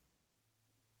 Mm-hmm.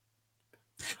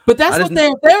 But that's what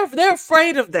they're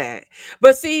afraid of that.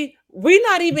 But see, we're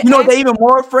not even. You know, they're even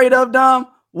more afraid of, Dom.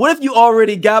 What if you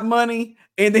already got money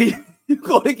and then you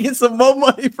go to get some more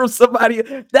money from somebody?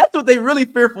 That's what they really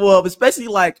fearful of, especially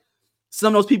like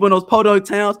some of those people in those podunk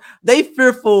towns. They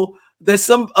fearful that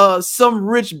some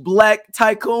rich Black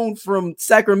tycoon from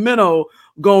Sacramento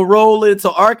gonna roll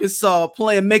into Arkansas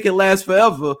playing Make It Last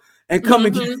Forever and come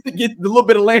and get the little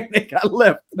bit of land they got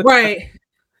left. Right.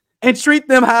 And treat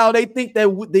them how they think they're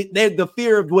the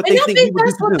fear of what they think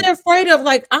that's what they're afraid of.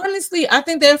 Like, honestly, I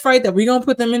think they're afraid that we're gonna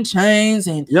put them in chains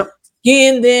and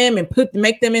skin them and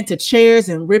make them into chairs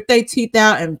and rip their teeth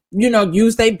out and, you know,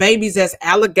 use their babies as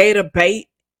alligator bait.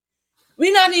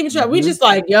 We're not even trying. We just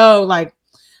like, yo, like,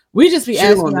 we just be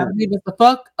asking y'all to leave us the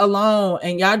fuck alone,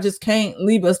 and y'all just can't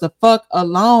leave us the fuck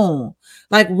alone.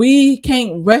 Like, we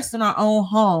can't rest in our own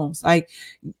homes. Like,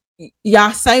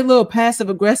 y'all say little passive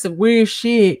aggressive weird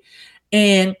shit,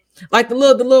 and like the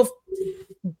little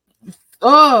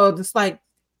this like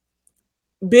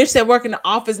bitch that work in the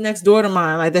office next door to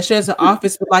mine, like that shares an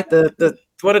office with like the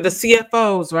one of the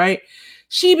CFOs, right?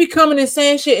 She be coming and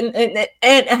saying shit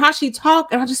and how she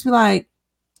talk, and I just be like,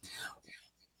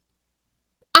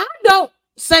 I don't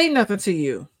say nothing to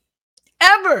you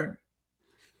ever.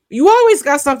 You always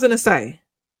got something to say.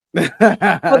 For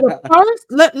the first,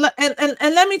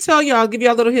 and let me tell you, I'll give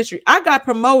you a little history. I got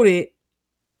promoted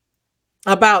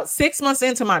about 6 months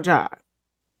into my job,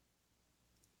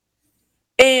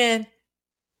 and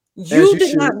you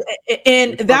did not.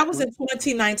 And that was in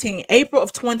 2019, April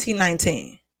of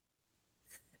 2019.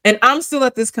 And I'm still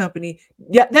at this company.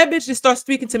 Yeah, that bitch just started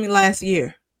speaking to me last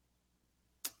year.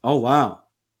 Oh wow!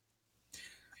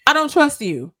 I don't trust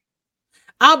you.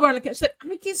 I'll burn the candle. She's like,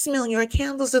 I can smell your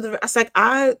candles. I was like,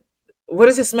 what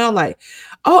does it smell like?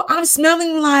 Oh, I'm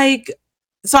smelling like.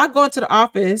 So I go into the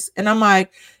office and I'm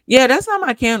like, yeah, that's not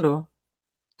my candle.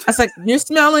 I was like, you're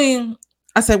smelling.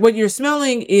 I said, what you're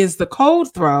smelling is the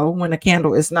cold throw when a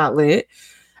candle is not lit.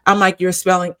 I'm like, you're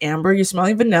smelling amber, you're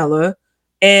smelling vanilla,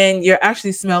 and you're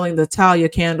actually smelling the Talia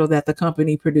candle that the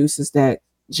company produces that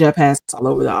Jeff has all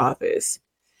over the office.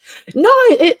 No,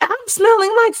 I'm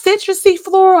smelling like citrusy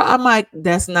floral. I'm like,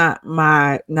 that's not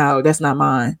mine.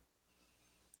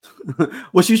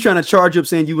 Well, she's trying to charge you up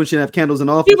saying you shouldn't have candles in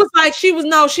the office.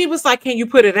 She was like, can you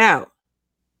put it out?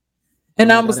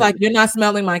 And I was like, you're not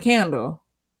smelling my candle.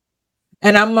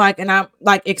 And I'm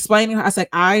like explaining her. I said,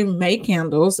 I make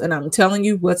candles and I'm telling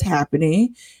you what's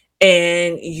happening.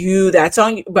 And that's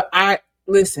on you. But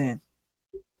listen,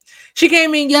 She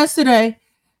came in yesterday.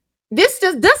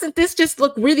 Doesn't this just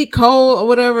look really cold or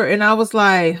whatever? And I was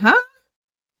like, huh?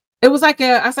 It was like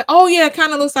I said, oh yeah, it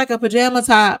kind of looks like a pajama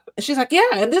top. And she's like,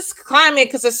 yeah, in this climate,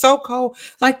 because it's so cold,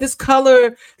 like this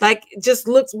color, like just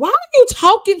looks. Why are you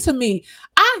talking to me?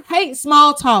 I hate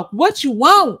small talk. What you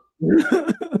want?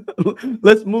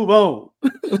 Let's move on.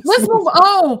 Let's move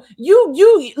on.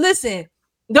 You listen.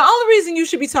 The only reason you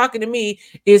should be talking to me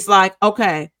is like,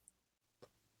 okay,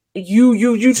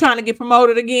 you trying to get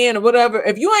promoted again or whatever.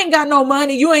 If you ain't got no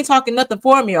money, you ain't talking nothing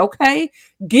for me. Okay,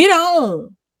 get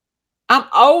on. I'm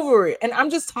over it, and I'm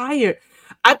just tired.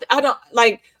 I don't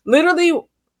like literally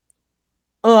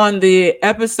on the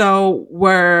episode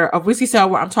of Whiskey Sour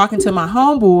where I'm talking to my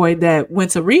homeboy that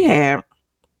went to rehab.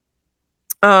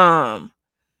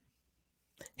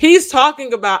 He's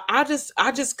talking about I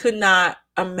just could not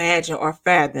imagine or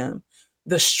fathom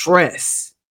the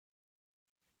stress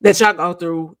that y'all go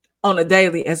through on a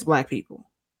daily as Black people.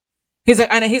 He's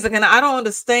like, and I don't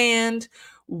understand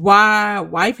why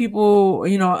white people,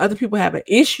 other people have an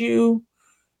issue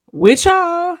with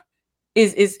y'all.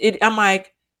 Is it? I'm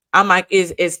like,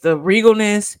 is the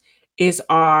regalness, is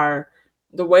the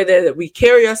way that we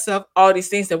carry ourselves, all these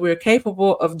things that we're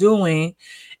capable of doing,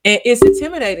 and it's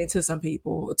intimidating to some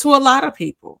people, to a lot of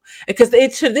people, because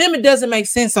to them it doesn't make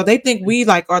sense. So they think we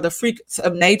like are the freaks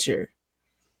of nature.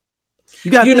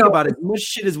 You gotta think about it. As much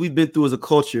shit as we've been through as a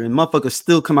culture, and motherfuckers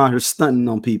still come out here stunting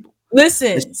on people. Listen,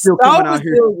 they're still coming out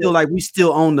here, feel like we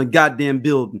still own the goddamn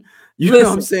building. You know what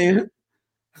I'm saying?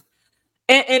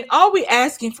 And all we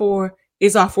asking for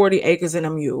is our 40 acres and a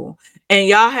mule. And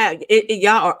y'all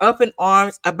are up in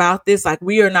arms about this, like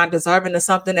we are not deserving of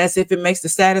something, as if it makes the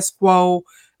status quo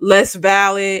less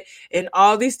valid and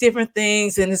all these different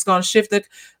things, and it's going to shift the.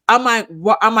 I'm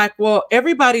like, well,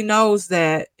 everybody knows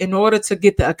that in order to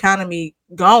get the economy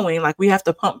going, like we have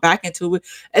to pump back into it,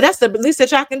 and that's the least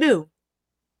that y'all can do.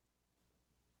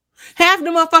 Half the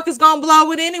motherfuckers gonna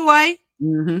blow it anyway.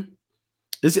 Mm-hmm.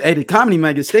 The economy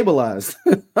might get stabilized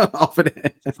off of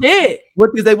that. Yeah.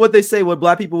 What they say? What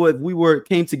Black people, if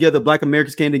came together, Black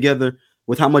Americans came together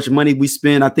with how much money we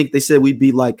spend. I think they said we'd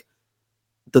be like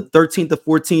the 13th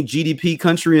or 14th GDP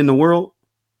country in the world.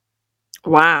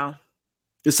 Wow.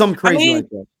 It's something crazy like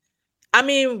that. I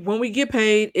mean, when we get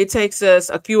paid, it takes us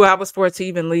a few hours for it to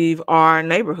even leave our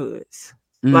neighborhoods.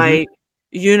 Mm-hmm. Like,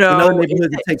 in other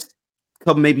neighborhoods, it takes a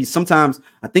couple, maybe sometimes.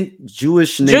 I think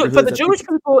Jewish neighborhoods. For the Jewish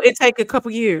people, it takes a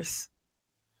couple years.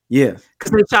 Yeah,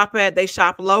 because they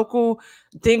shop local.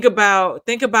 Think about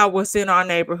what's in our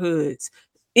neighborhoods.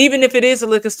 Even if it is a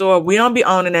liquor store, we don't be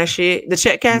owning that shit. The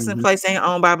check cashing place ain't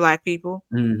owned by Black people.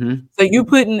 Mm-hmm. So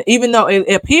you even though it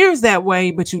appears that way,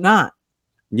 but you're not.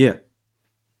 Yeah.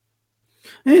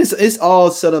 And it's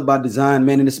all set up by design,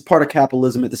 man, and it's part of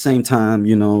capitalism at the same time,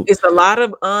 It's a lot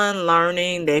of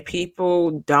unlearning that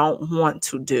people don't want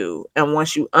to do. And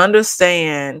once you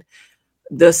understand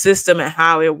the system and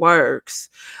how it works,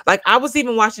 like I was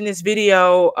even watching this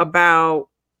video about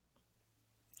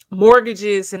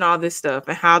mortgages and all this stuff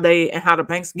and how the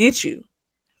banks get you.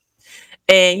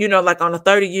 And, like on a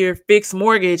 30-year fixed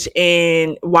mortgage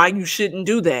and why you shouldn't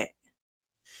do that.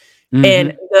 Mm-hmm.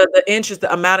 And the interest,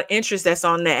 the amount of interest that's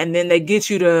on that, and then they get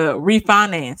you to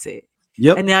refinance it.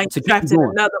 Yep. And now you're trapped in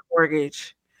another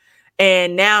mortgage.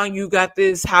 And now you got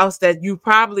this house that you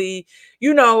probably,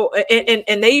 and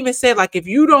they even said, like, if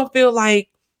you don't feel like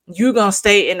you're gonna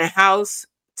stay in a house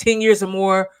 10 years or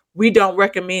more, we don't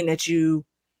recommend that you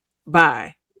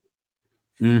buy.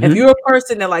 Mm-hmm. If you're a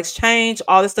person that likes change,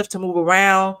 all this stuff to move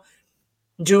around,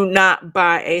 do not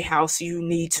buy a house you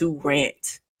need to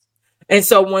rent. And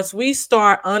so once we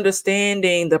start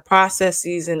understanding the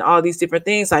processes and all these different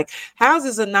things, like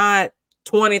houses are not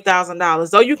 $20,000,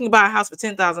 though you can buy a house for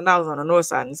 $10,000 on the north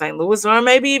side in St. Louis, or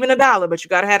maybe even $1, but you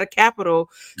got to have the capital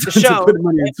to show put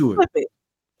money into it.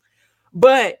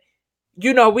 But,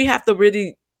 we have to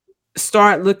really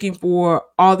start looking for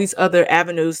all these other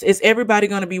avenues. Is everybody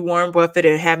going to be Warren Buffett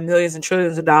and have millions and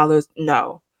trillions of dollars?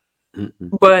 No.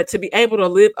 Mm-mm. But to be able to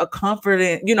live a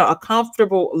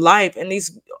comfortable life, and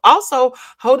these also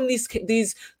holding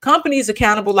these companies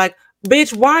accountable. Like,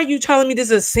 bitch, why are you telling me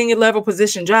this is a senior level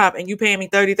position job and you paying me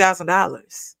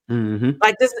 $30,000? Mm-hmm.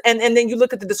 Like this, and then you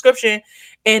look at the description,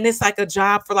 and it's like a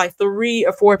job for like 3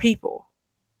 or 4 people.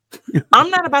 I'm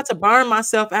not about to burn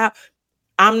myself out.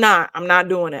 I'm not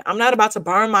doing it. I'm not about to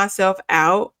burn myself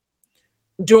out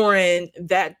doing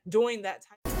that.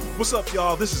 What's up,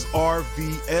 y'all? This is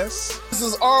RVS. This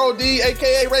is ROD,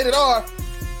 aka Rated R.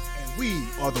 And we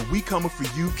are the We Coming For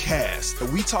You cast.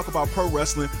 And we talk about pro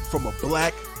wrestling from a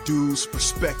Black dude's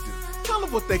perspective. Tell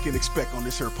them what they can expect on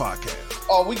this here podcast.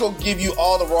 Oh, we gonna give you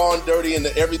all the raw and dirty and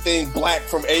the everything black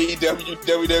from AEW,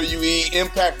 WWE,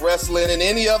 Impact Wrestling, and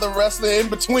any other wrestling in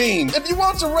between. If you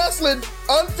want your wrestling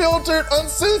unfiltered,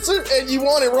 uncensored, and you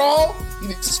want it raw, you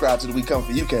need to subscribe to the We Come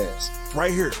For You cast.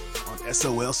 Right here on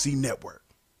SOLC Network.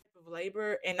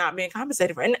 Labor and not being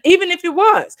compensated for it. And even if it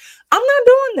was, I'm not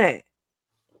doing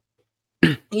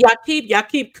that. y'all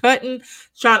keep cutting,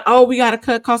 trying, oh, we gotta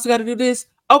cut costs, we gotta do this.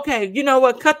 Okay, you know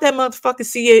what? Cut that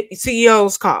motherfucking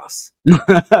CEO's costs.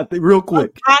 Real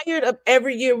quick. I'm tired of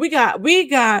every year. We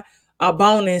got a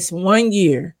bonus 1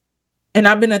 year. And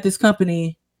I've been at this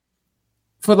company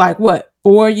for like what,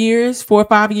 4 or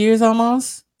 5 years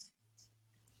almost.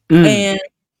 And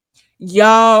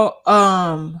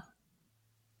y'all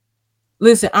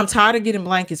listen, I'm tired of getting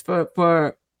blankets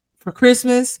for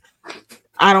Christmas.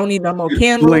 I don't need no more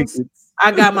candles. Blankets.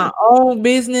 I got my own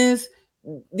business.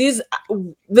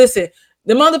 Listen,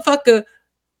 the motherfucker,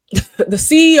 the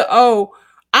CEO,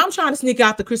 I'm trying to sneak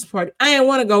out the Christmas party. I ain't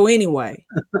want to go anyway.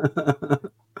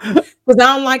 Because I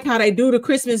don't like how they do the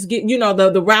Christmas,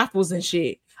 the raffles and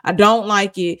shit. I don't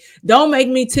like it. Don't make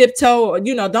me tiptoe,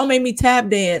 don't make me tap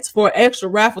dance for an extra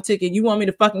raffle ticket. You want me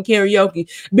to fucking karaoke.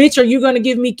 Bitch, are you going to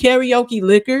give me karaoke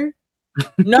liquor?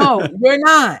 No, you're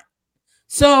not.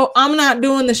 So I'm not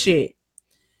doing the shit.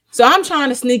 So I'm trying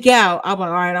to sneak out. I'm like,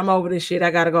 all right, I'm over this shit. I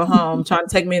got to go home. I'm trying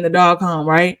to take me and the dog home,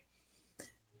 right?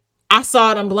 I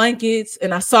saw them blankets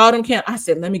and I saw them I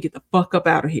said, let me get the fuck up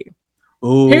out of here.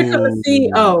 Ooh. Here comes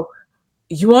the CEO.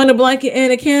 You want a blanket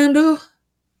and a candle?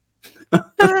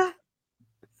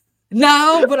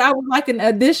 No, but I would like an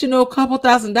additional couple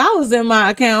 $1,000s in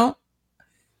my account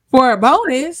for a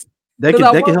bonus. They can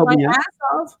help me out.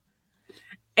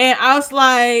 And I was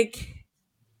like,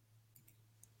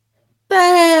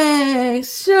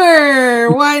 thanks,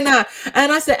 sure, why not?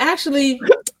 And I said, actually,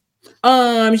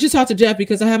 you should talk to Jeff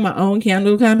because I have my own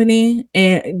candle company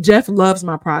and Jeff loves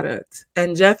my product.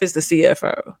 And Jeff is the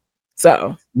CFO.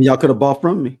 So y'all could have bought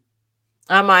from me.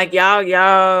 I'm like,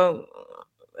 y'all.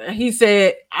 He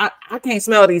said, I can't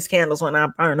smell these candles when I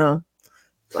burn them.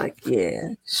 Like, yeah,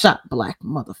 shot black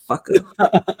motherfucker.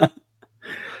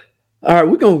 All right,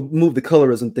 we're gonna move the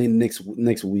colorism thing next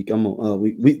week.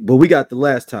 But we got the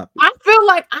last topic. I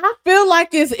feel like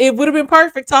it would have been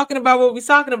perfect talking about what we're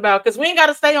talking about because we ain't got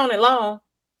to stay on it long.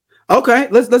 Okay,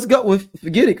 let's go.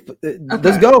 Forget it. Okay.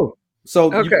 Let's go.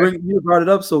 So you brought it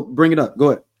up, so bring it up.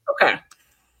 Go ahead. Okay.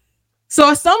 So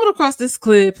I stumbled across this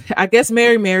clip. I guess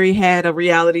Mary had a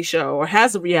reality show or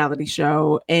has a reality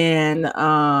show. And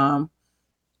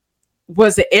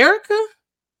was it Erica?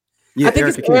 Yeah, I think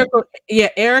it's Erica. Yeah,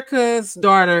 Erica's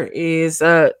daughter is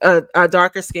a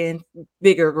darker skinned,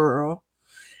 bigger girl.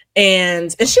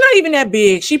 And she's not even that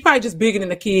big. She probably just bigger than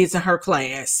the kids in her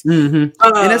class. Mm-hmm.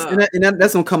 And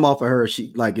that's gonna come off of her.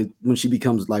 She when she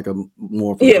becomes like a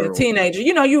more of a girl. Teenager.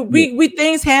 We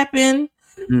things happen.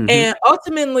 Mm-hmm. And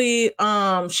ultimately,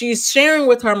 she's sharing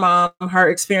with her mom her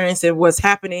experience and what's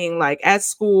happening like at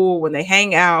school when they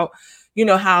hang out. You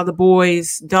know how the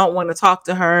boys don't want to talk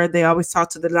to her. They always talk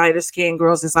to the lighter skinned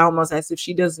girls. It's almost as if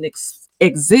she doesn't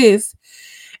exist.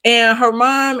 And her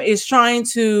mom is trying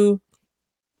to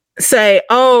say,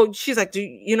 oh, she's like,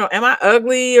 am I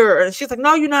ugly? Or she's like,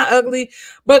 no, you're not ugly.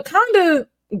 But kind of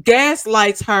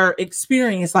gaslights her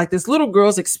experience, like this little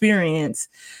girl's experience.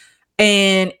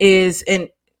 And Daryl's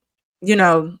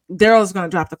gonna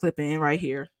drop the clip in right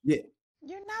here. Yeah.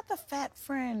 You're not the fat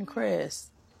friend, Chris.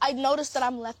 I noticed that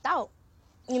I'm left out.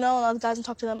 A lot of guys and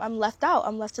talk to them, I'm left out.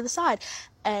 I'm left to the side.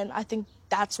 And I think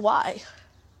that's why.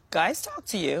 Guys talk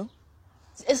to you.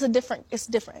 It's different.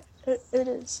 It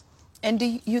is. And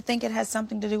do you think it has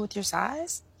something to do with your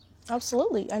size?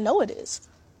 Absolutely. I know it is.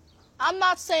 I'm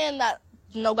not saying that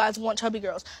no guys want chubby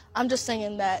girls. I'm just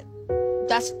saying that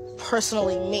that's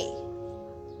personally me.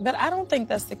 But I don't think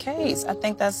that's the case. I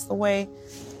think that's the way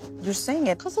you're saying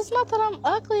it. Because it's not that I'm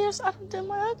ugly.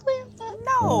 Am I ugly?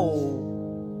 No.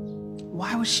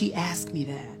 Why would she ask me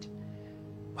that?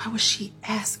 Why would she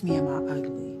ask me, am I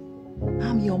ugly?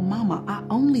 I'm your mama. I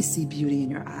only see beauty in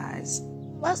your eyes.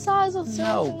 My size is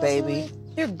no, baby.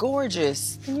 You're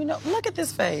gorgeous. And look at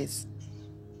this face.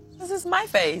 This is my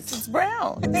face. It's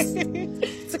brown.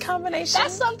 It's a combination.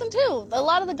 That's something too. A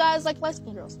lot of the guys like light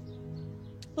skin girls.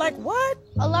 Like what?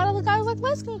 A lot of the guys like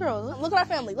light skin girls. Look at our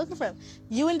family.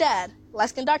 You and Dad, light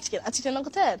skin, dark skin. Auntie and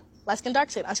Uncle Ted, light skin, dark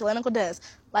skin. Auntie Lena, Uncle Des,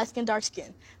 light skin, dark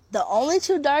skin. The only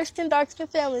two dark skin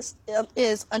families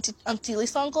is Auntie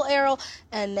Lisa, Uncle Errol,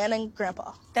 and Nana and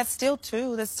Grandpa. That's still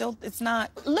two. It's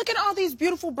not. Look at all these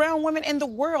beautiful brown women in the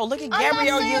world. Look at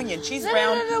Gabrielle Union. She's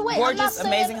brown, wait, gorgeous,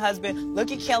 amazing husband.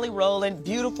 Look at Kelly Rowland,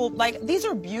 beautiful. Like, these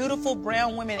are beautiful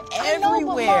brown women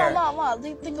everywhere. I know, but Mom,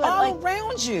 think about all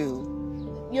around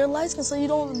you. You're light skin, so you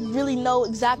don't really know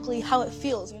exactly how it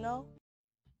feels, you know?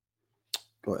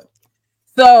 Go ahead.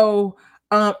 So,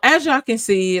 as y'all can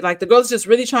see, like the girl's just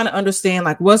really trying to understand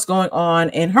like what's going on,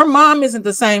 and her mom isn't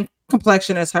the same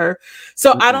complexion as her,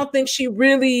 so I don't think she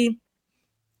really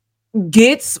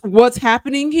gets what's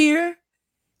happening here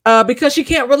because she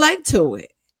can't relate to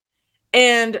it.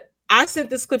 And I sent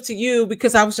this clip to you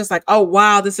because I was just like, oh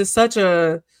wow, this is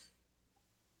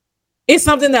it's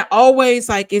something that always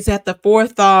like is at the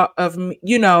forethought of me,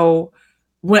 you know,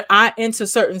 when I enter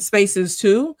certain spaces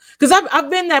too, because I've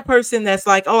been that person that's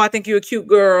like, oh, I think you're a cute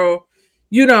girl,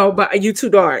 you know, but you too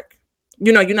dark,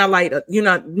 you know, you're not light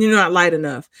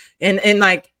enough, and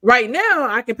like right now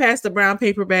I can pass the brown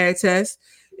paper bag test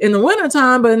in the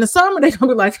wintertime, but in the summer they're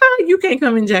gonna be like, oh, you can't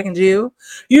come in Jack and Jill,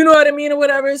 you know what I mean, or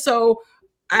whatever. So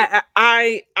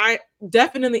I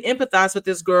definitely empathize with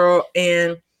this girl,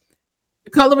 and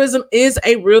colorism is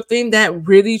a real thing that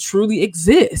really truly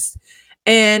exists.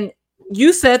 And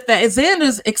you said that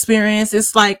Xander's experience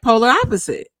is like polar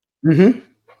opposite. Mm-hmm.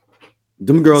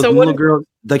 Them girls, them little girls,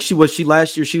 like she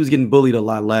last year, she was getting bullied a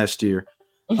lot last year,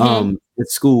 at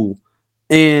school.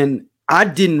 And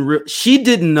she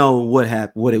didn't know what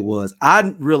happened, what it was.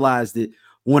 I realized it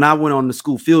when I went on the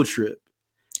school field trip.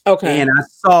 Okay. And I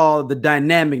saw the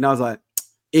dynamic and I was like,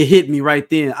 it hit me right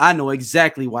then. I know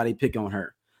exactly why they pick on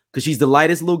her. Because she's the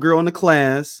lightest little girl in the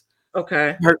class.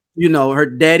 Okay. Her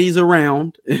daddy's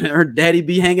around. Her daddy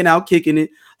be hanging out, kicking it.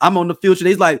 I'm on the field trip.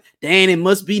 He's like, dang, it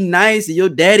must be nice. And your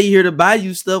daddy here to buy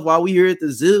you stuff while we here at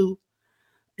the zoo.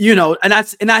 You know, and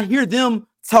I hear them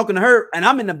talking to her, and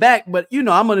I'm in the back, but you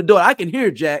know, I'm on the door. I can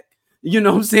hear Jack. You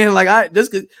know what I'm saying? Like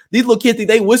just cause these little kids think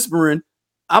they whispering.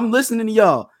 I'm listening to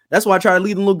y'all. That's why I try to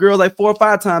leave them little girls like 4 or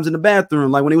 5 times in the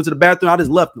bathroom. Like when they went to the bathroom, I just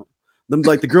left them. Them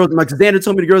like the girls, like Xander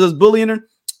told me the girls that's bullying her.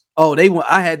 Oh,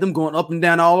 I had them going up and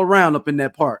down all around up in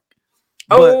that park.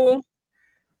 But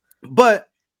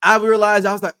I realized,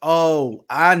 I was like, oh,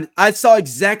 I saw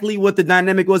exactly what the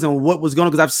dynamic was and what was going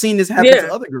on, because I've seen this happen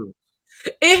to other girls.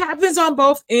 It happens on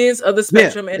both ends of the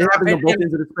spectrum. Yeah, it happens on both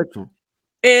ends of the spectrum.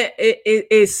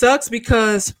 It sucks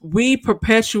because we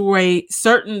perpetuate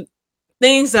certain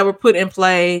things that were put in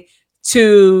play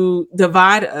to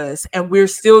divide us, and we're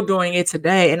still doing it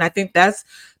today. And I think that's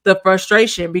the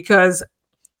frustration, because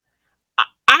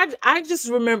I just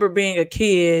remember being a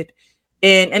kid,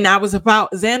 and I was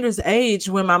about Xander's age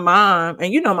when my mom,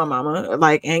 and you know my mama,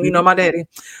 like, and you know my daddy,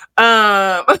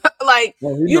 like,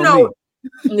 you know,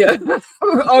 yeah,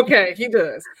 okay, he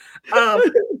does,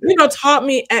 you know, taught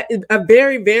me at a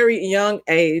very, very young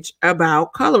age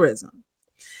about colorism,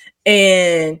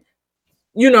 and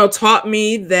you know, taught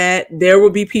me that there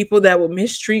would be people that would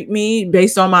mistreat me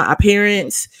based on my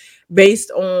appearance,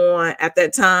 based on, at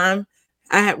that time,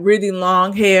 I had really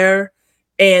long hair,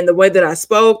 and the way that I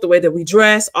spoke, the way that we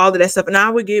dressed, all of that stuff. And I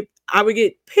would get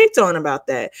picked on about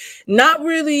that. Not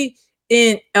really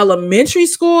in elementary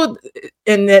school.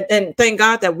 And thank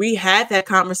God that we had that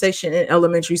conversation in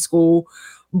elementary school.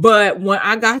 But when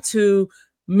I got to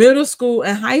middle school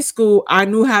and high school, I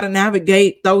knew how to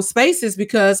navigate those spaces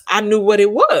because I knew what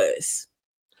it was.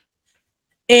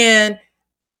 And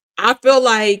I feel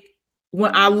like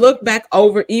when I look back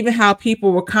over even how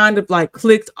people were kind of like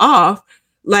clicked off,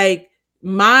 like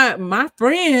my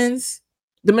friends,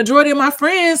 the majority of my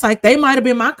friends, like they might have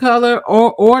been my color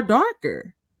or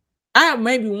darker. I have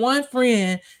maybe one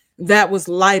friend that was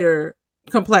lighter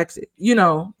complected, you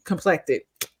know, complected.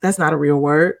 That's not a real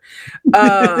word.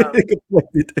 Lighter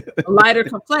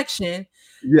complexion.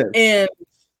 Yes.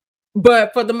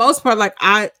 But for the most part, like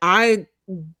I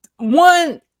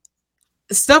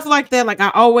stuff like that, like I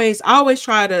always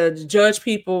try to judge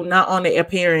people not on their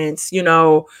appearance, you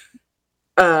know,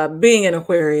 being an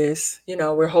Aquarius, you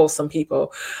know, we're wholesome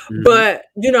people, but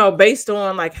you know, based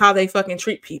on like how they fucking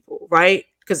treat people, right?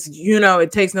 Because you know,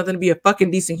 it takes nothing to be a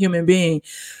fucking decent human being.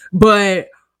 But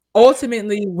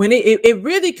ultimately, when it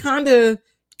really kind of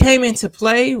came into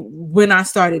play when I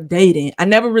started dating. I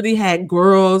never really had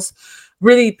girls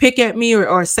really pick at me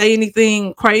or say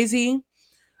anything crazy.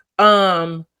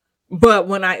 But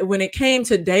when it came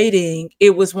to dating,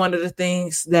 it was one of the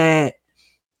things that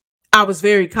I was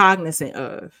very cognizant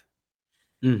of.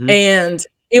 And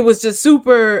it was just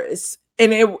super.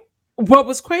 And what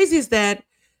was crazy is that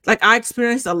like I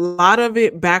experienced a lot of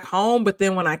it back home, but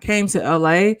then when I came to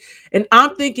LA, and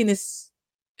I'm thinking it's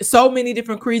so many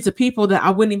different creeds of people that I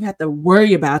wouldn't even have to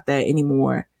worry about that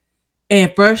anymore.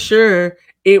 And for sure,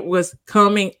 it was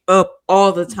coming up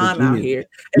all the time out here.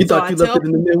 You And so thought I you left tell it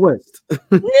in the people, Midwest.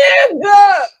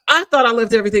 nigga, I thought I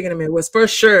left everything in the Midwest for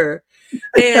sure.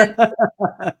 And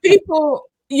people,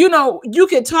 you know, you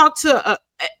can talk to,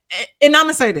 and I'm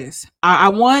gonna say this. I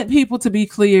want people to be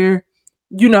clear,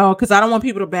 you know, because I don't want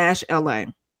people to bash LA.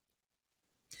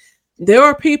 There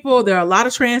are a lot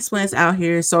of transplants out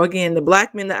here. So again, the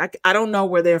black men that I don't know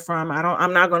where they're from.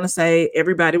 I'm not going to say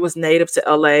everybody was native to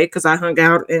LA because I hung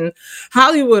out in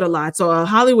Hollywood a lot. So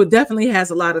Hollywood definitely has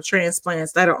a lot of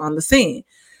transplants that are on the scene.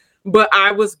 But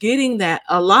I was getting that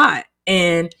a lot.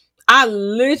 And I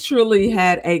literally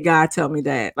had a guy tell me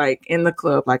that, like in the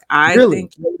club, like I Really?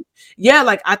 think, yeah,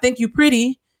 like I think you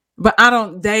pretty, but I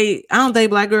don't date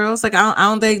black girls. Like I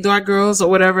don't date dark girls or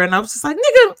whatever. And I was just like,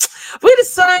 nigga, we the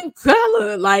same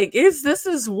color. Like this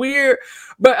is weird.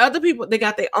 But other people, they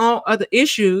got their own other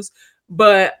issues.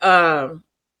 But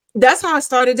that's how I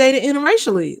started dating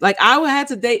interracially. Like I had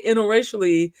to date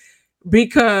interracially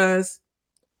because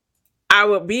I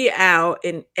would be out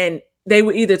and they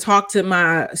would either talk to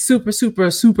my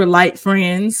super light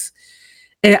friends,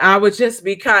 and I would just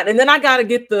be kind. And then I gotta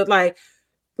get the like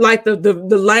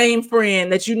the lame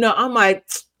friend that, you know, I'm like,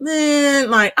 man,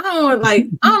 like I don't like,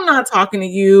 I'm not talking to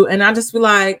you. And I just be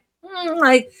like,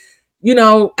 like, you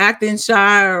know, acting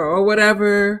shy or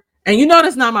whatever. And you know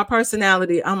that's not my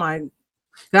personality. I'm like,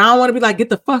 I don't want to be like, get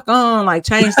the fuck on, like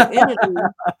change the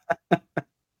energy.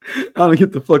 I don't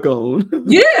get the fuck on.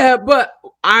 Yeah, but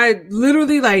I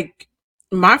literally like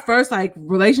my first like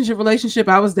relationship,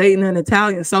 I was dating an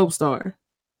Italian soap star.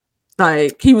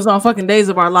 Like he was on fucking Days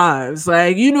of Our Lives.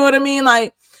 Like, you know what I mean?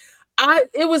 Like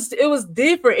it was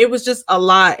different. It was just a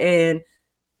lot. And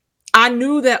I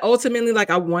knew that ultimately, like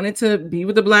I wanted to be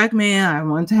with a black man. I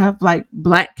wanted to have like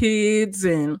black kids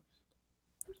and,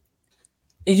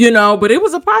 you know, but it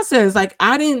was a process. Like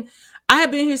I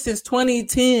had been here since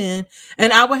 2010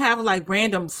 and I would have like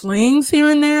random flings here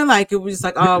and there. Like it was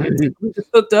like, oh, we just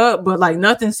hooked up, but like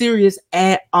nothing serious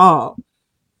at all.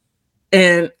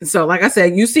 And so, like I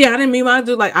said, you see, I didn't meet my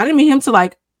dude. Like I didn't meet him till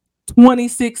like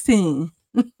 2016.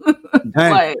 Dang,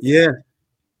 Like, yeah.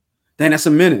 Dang, that's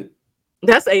a minute.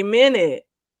 That's a minute.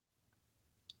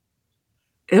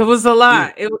 It was a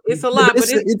lot. It's a lot, but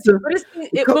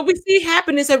we see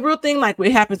happiness a real thing. Like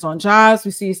it happens on jobs.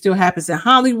 We see it still happens in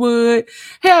Hollywood.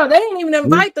 Hell, they didn't even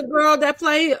invite the girl that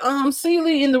played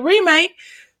Celie in the remake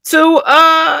to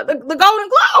the Golden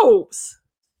Globes.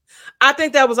 I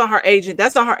think that was on her agent.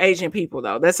 That's on her agent people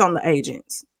though. That's on the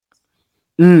agents.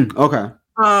 Okay.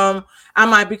 I'm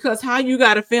like, because how you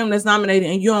got a film that's nominated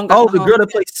and you don't got the girl that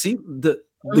plays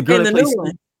the girl that plays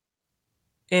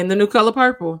in The New Color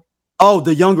Purple. Oh,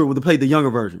 the younger one, played the younger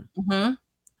version. Mm-hmm.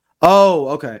 Oh,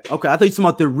 okay. I thought you were talking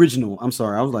about the original. I'm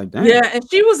sorry. I was like, damn. Yeah, and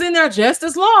she was in there just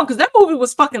as long because that movie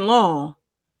was fucking long.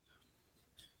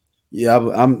 Yeah,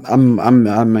 I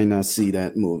may not see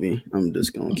that movie. I'm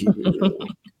just gonna keep it.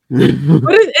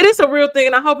 But it is a real thing,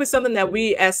 and I hope it's something that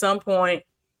we at some point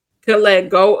could let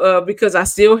go of, because I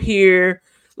still hear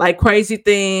like crazy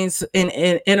things and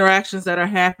interactions that are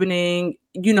happening,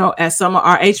 you know, at some of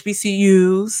our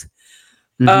HBCUs.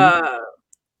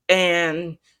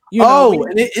 And you know,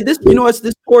 this, you know what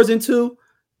this pours into?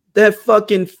 That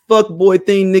fucking fuck boy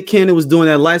thing Nick Cannon was doing,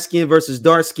 that light skin versus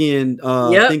dark skin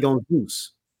thing on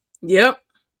Goose. Yep.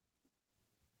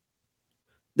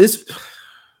 This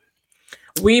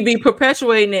we be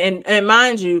perpetuating, and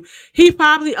mind you, he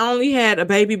probably only had a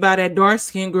baby by that dark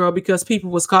skinned girl because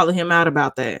people was calling him out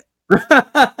about that.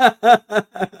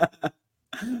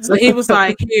 So he was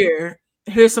like,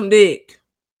 here's some dick.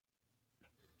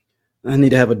 I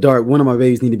need to have a dark. One of my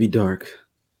babies need to be dark.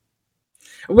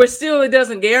 But still, it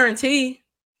doesn't guarantee.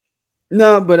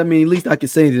 No, but I mean, at least I can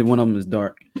say that one of them is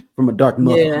dark, from a dark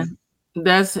mother. Yeah,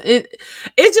 that's it.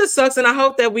 It just sucks, and I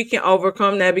hope that we can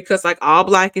overcome that, because like all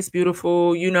black is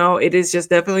beautiful. You know, it is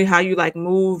just definitely how you like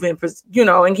move and, you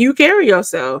know, and you carry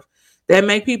yourself that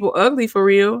make people ugly for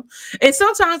real. And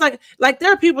sometimes like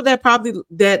there are people that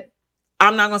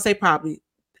I'm not gonna say probably.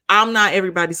 I'm not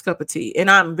everybody's cup of tea,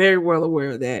 and I'm very well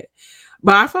aware of that.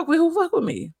 But I fuck with who fuck with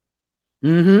me.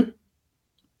 Mm-hmm.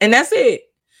 And that's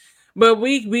it. But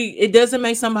it doesn't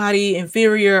make somebody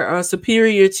inferior or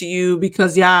superior to you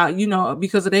because y'all, you know,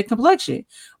 because of their complexion.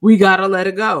 We gotta let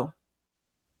it go.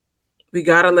 We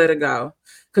gotta let it go.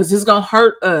 Because it's gonna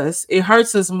hurt us. It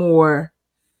hurts us more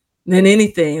than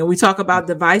anything. And we talk about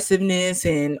divisiveness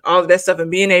and all of that stuff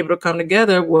and being able to come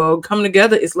together. Well, coming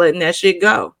together is letting that shit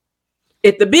go.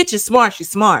 If the bitch is smart, she's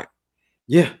smart.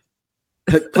 Yeah.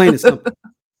 Plain and simple.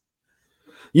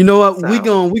 You know what? We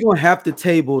gonna have to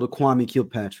table the Kwame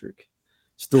Kilpatrick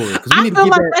story because we need to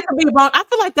get that. That could be I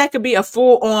feel like that could be a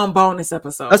full-on bonus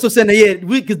episode. That's what I'm saying. Yeah,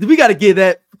 we got to give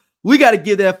that. We got to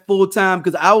give that full time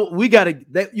because we got to.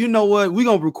 That you know what? We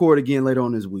gonna record again later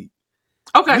on this week.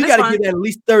 Okay, we got to give that at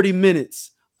least 30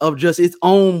 minutes of just its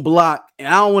own block, and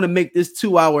I don't want to make this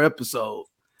 2-hour episode.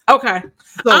 Okay,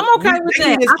 so I'm okay with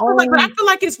that. I feel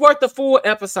like it's worth the full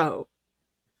episode.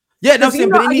 Yeah, no, but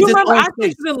it needs its own I space.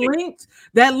 sent you the link.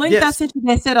 That link that I sent you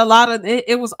that said a lot of it.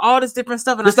 It was all this different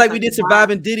stuff. And just like we did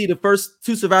Surviving Diddy, the first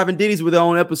 2 Surviving Diddies were their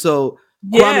own episode.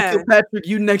 Yeah, Kwame Kilpatrick,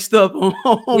 you next up on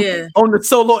the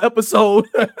solo episode.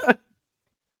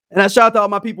 And I shout out to all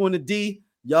my people in the D.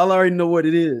 Y'all already know what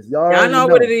it is. Y'all know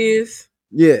what it is.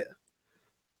 Yeah.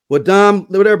 Well, Dom,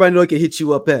 let everybody know I can hit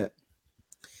you up at.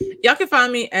 Y'all can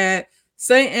find me at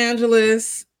St.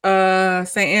 Angeles.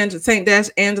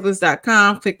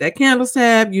 St-Angeles.com. Click that candles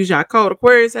tab, use your code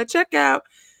Aquarius at checkout,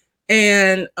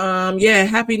 and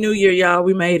happy new year, y'all.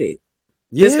 We made it.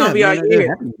 It's gonna be our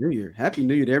year. Happy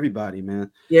new year to everybody,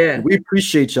 man. Yeah, we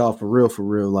appreciate y'all for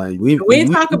real. Like we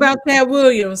talk about Pat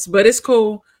Williams, but it's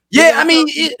cool. Yeah, I mean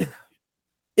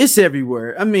it's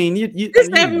everywhere. I mean it's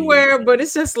everywhere, but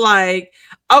it's just like,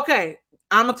 okay,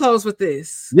 I'm gonna close with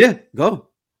this. Yeah, go.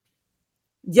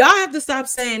 Y'all have to stop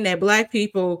saying that Black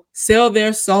people sell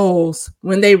their souls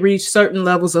when they reach certain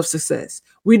levels of success.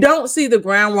 We don't see the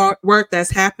groundwork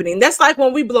that's happening. That's like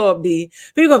when we blow up D.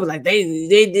 People be like, they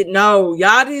didn't know.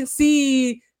 Y'all didn't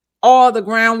see all the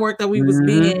groundwork that we was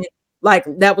being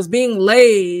that was being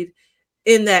laid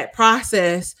in that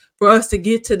process for us to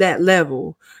get to that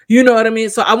level. You know what I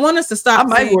mean? So I want us to stop. I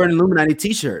might wear an Illuminati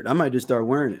t-shirt. I might just start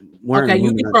wearing it. Okay,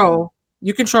 you control.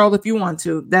 You control if you want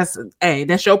to. That's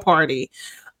your party.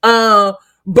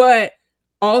 But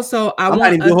also I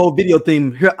might even do a whole video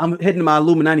theme. Here, I'm heading to my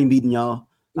Illuminati meeting, y'all.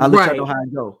 I'll let y'all know how I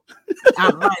go.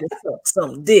 I might have sucked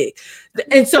some dick.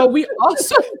 And so we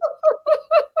also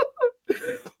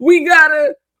we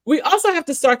also have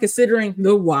to start considering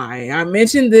the why. I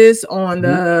mentioned this on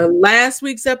the last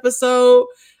week's episode.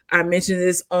 I mentioned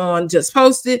this on Just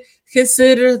Posted.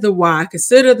 Consider the why,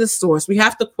 consider the source. We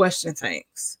have to question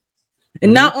things.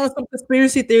 And not on some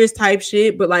conspiracy theorist type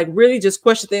shit, but like really just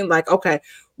question things like, okay,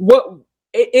 what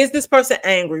is this person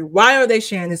angry? Why are they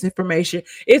sharing this information?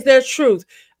 Is there truth?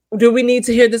 Do we need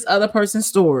to hear this other person's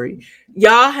story?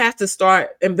 Y'all have to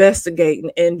start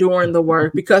investigating and doing the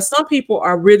work because some people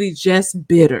are really just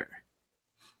bitter.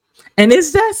 And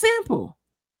it's that simple.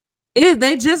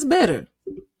 They just bitter.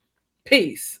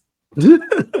 Peace.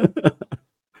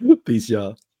 Peace,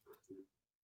 y'all.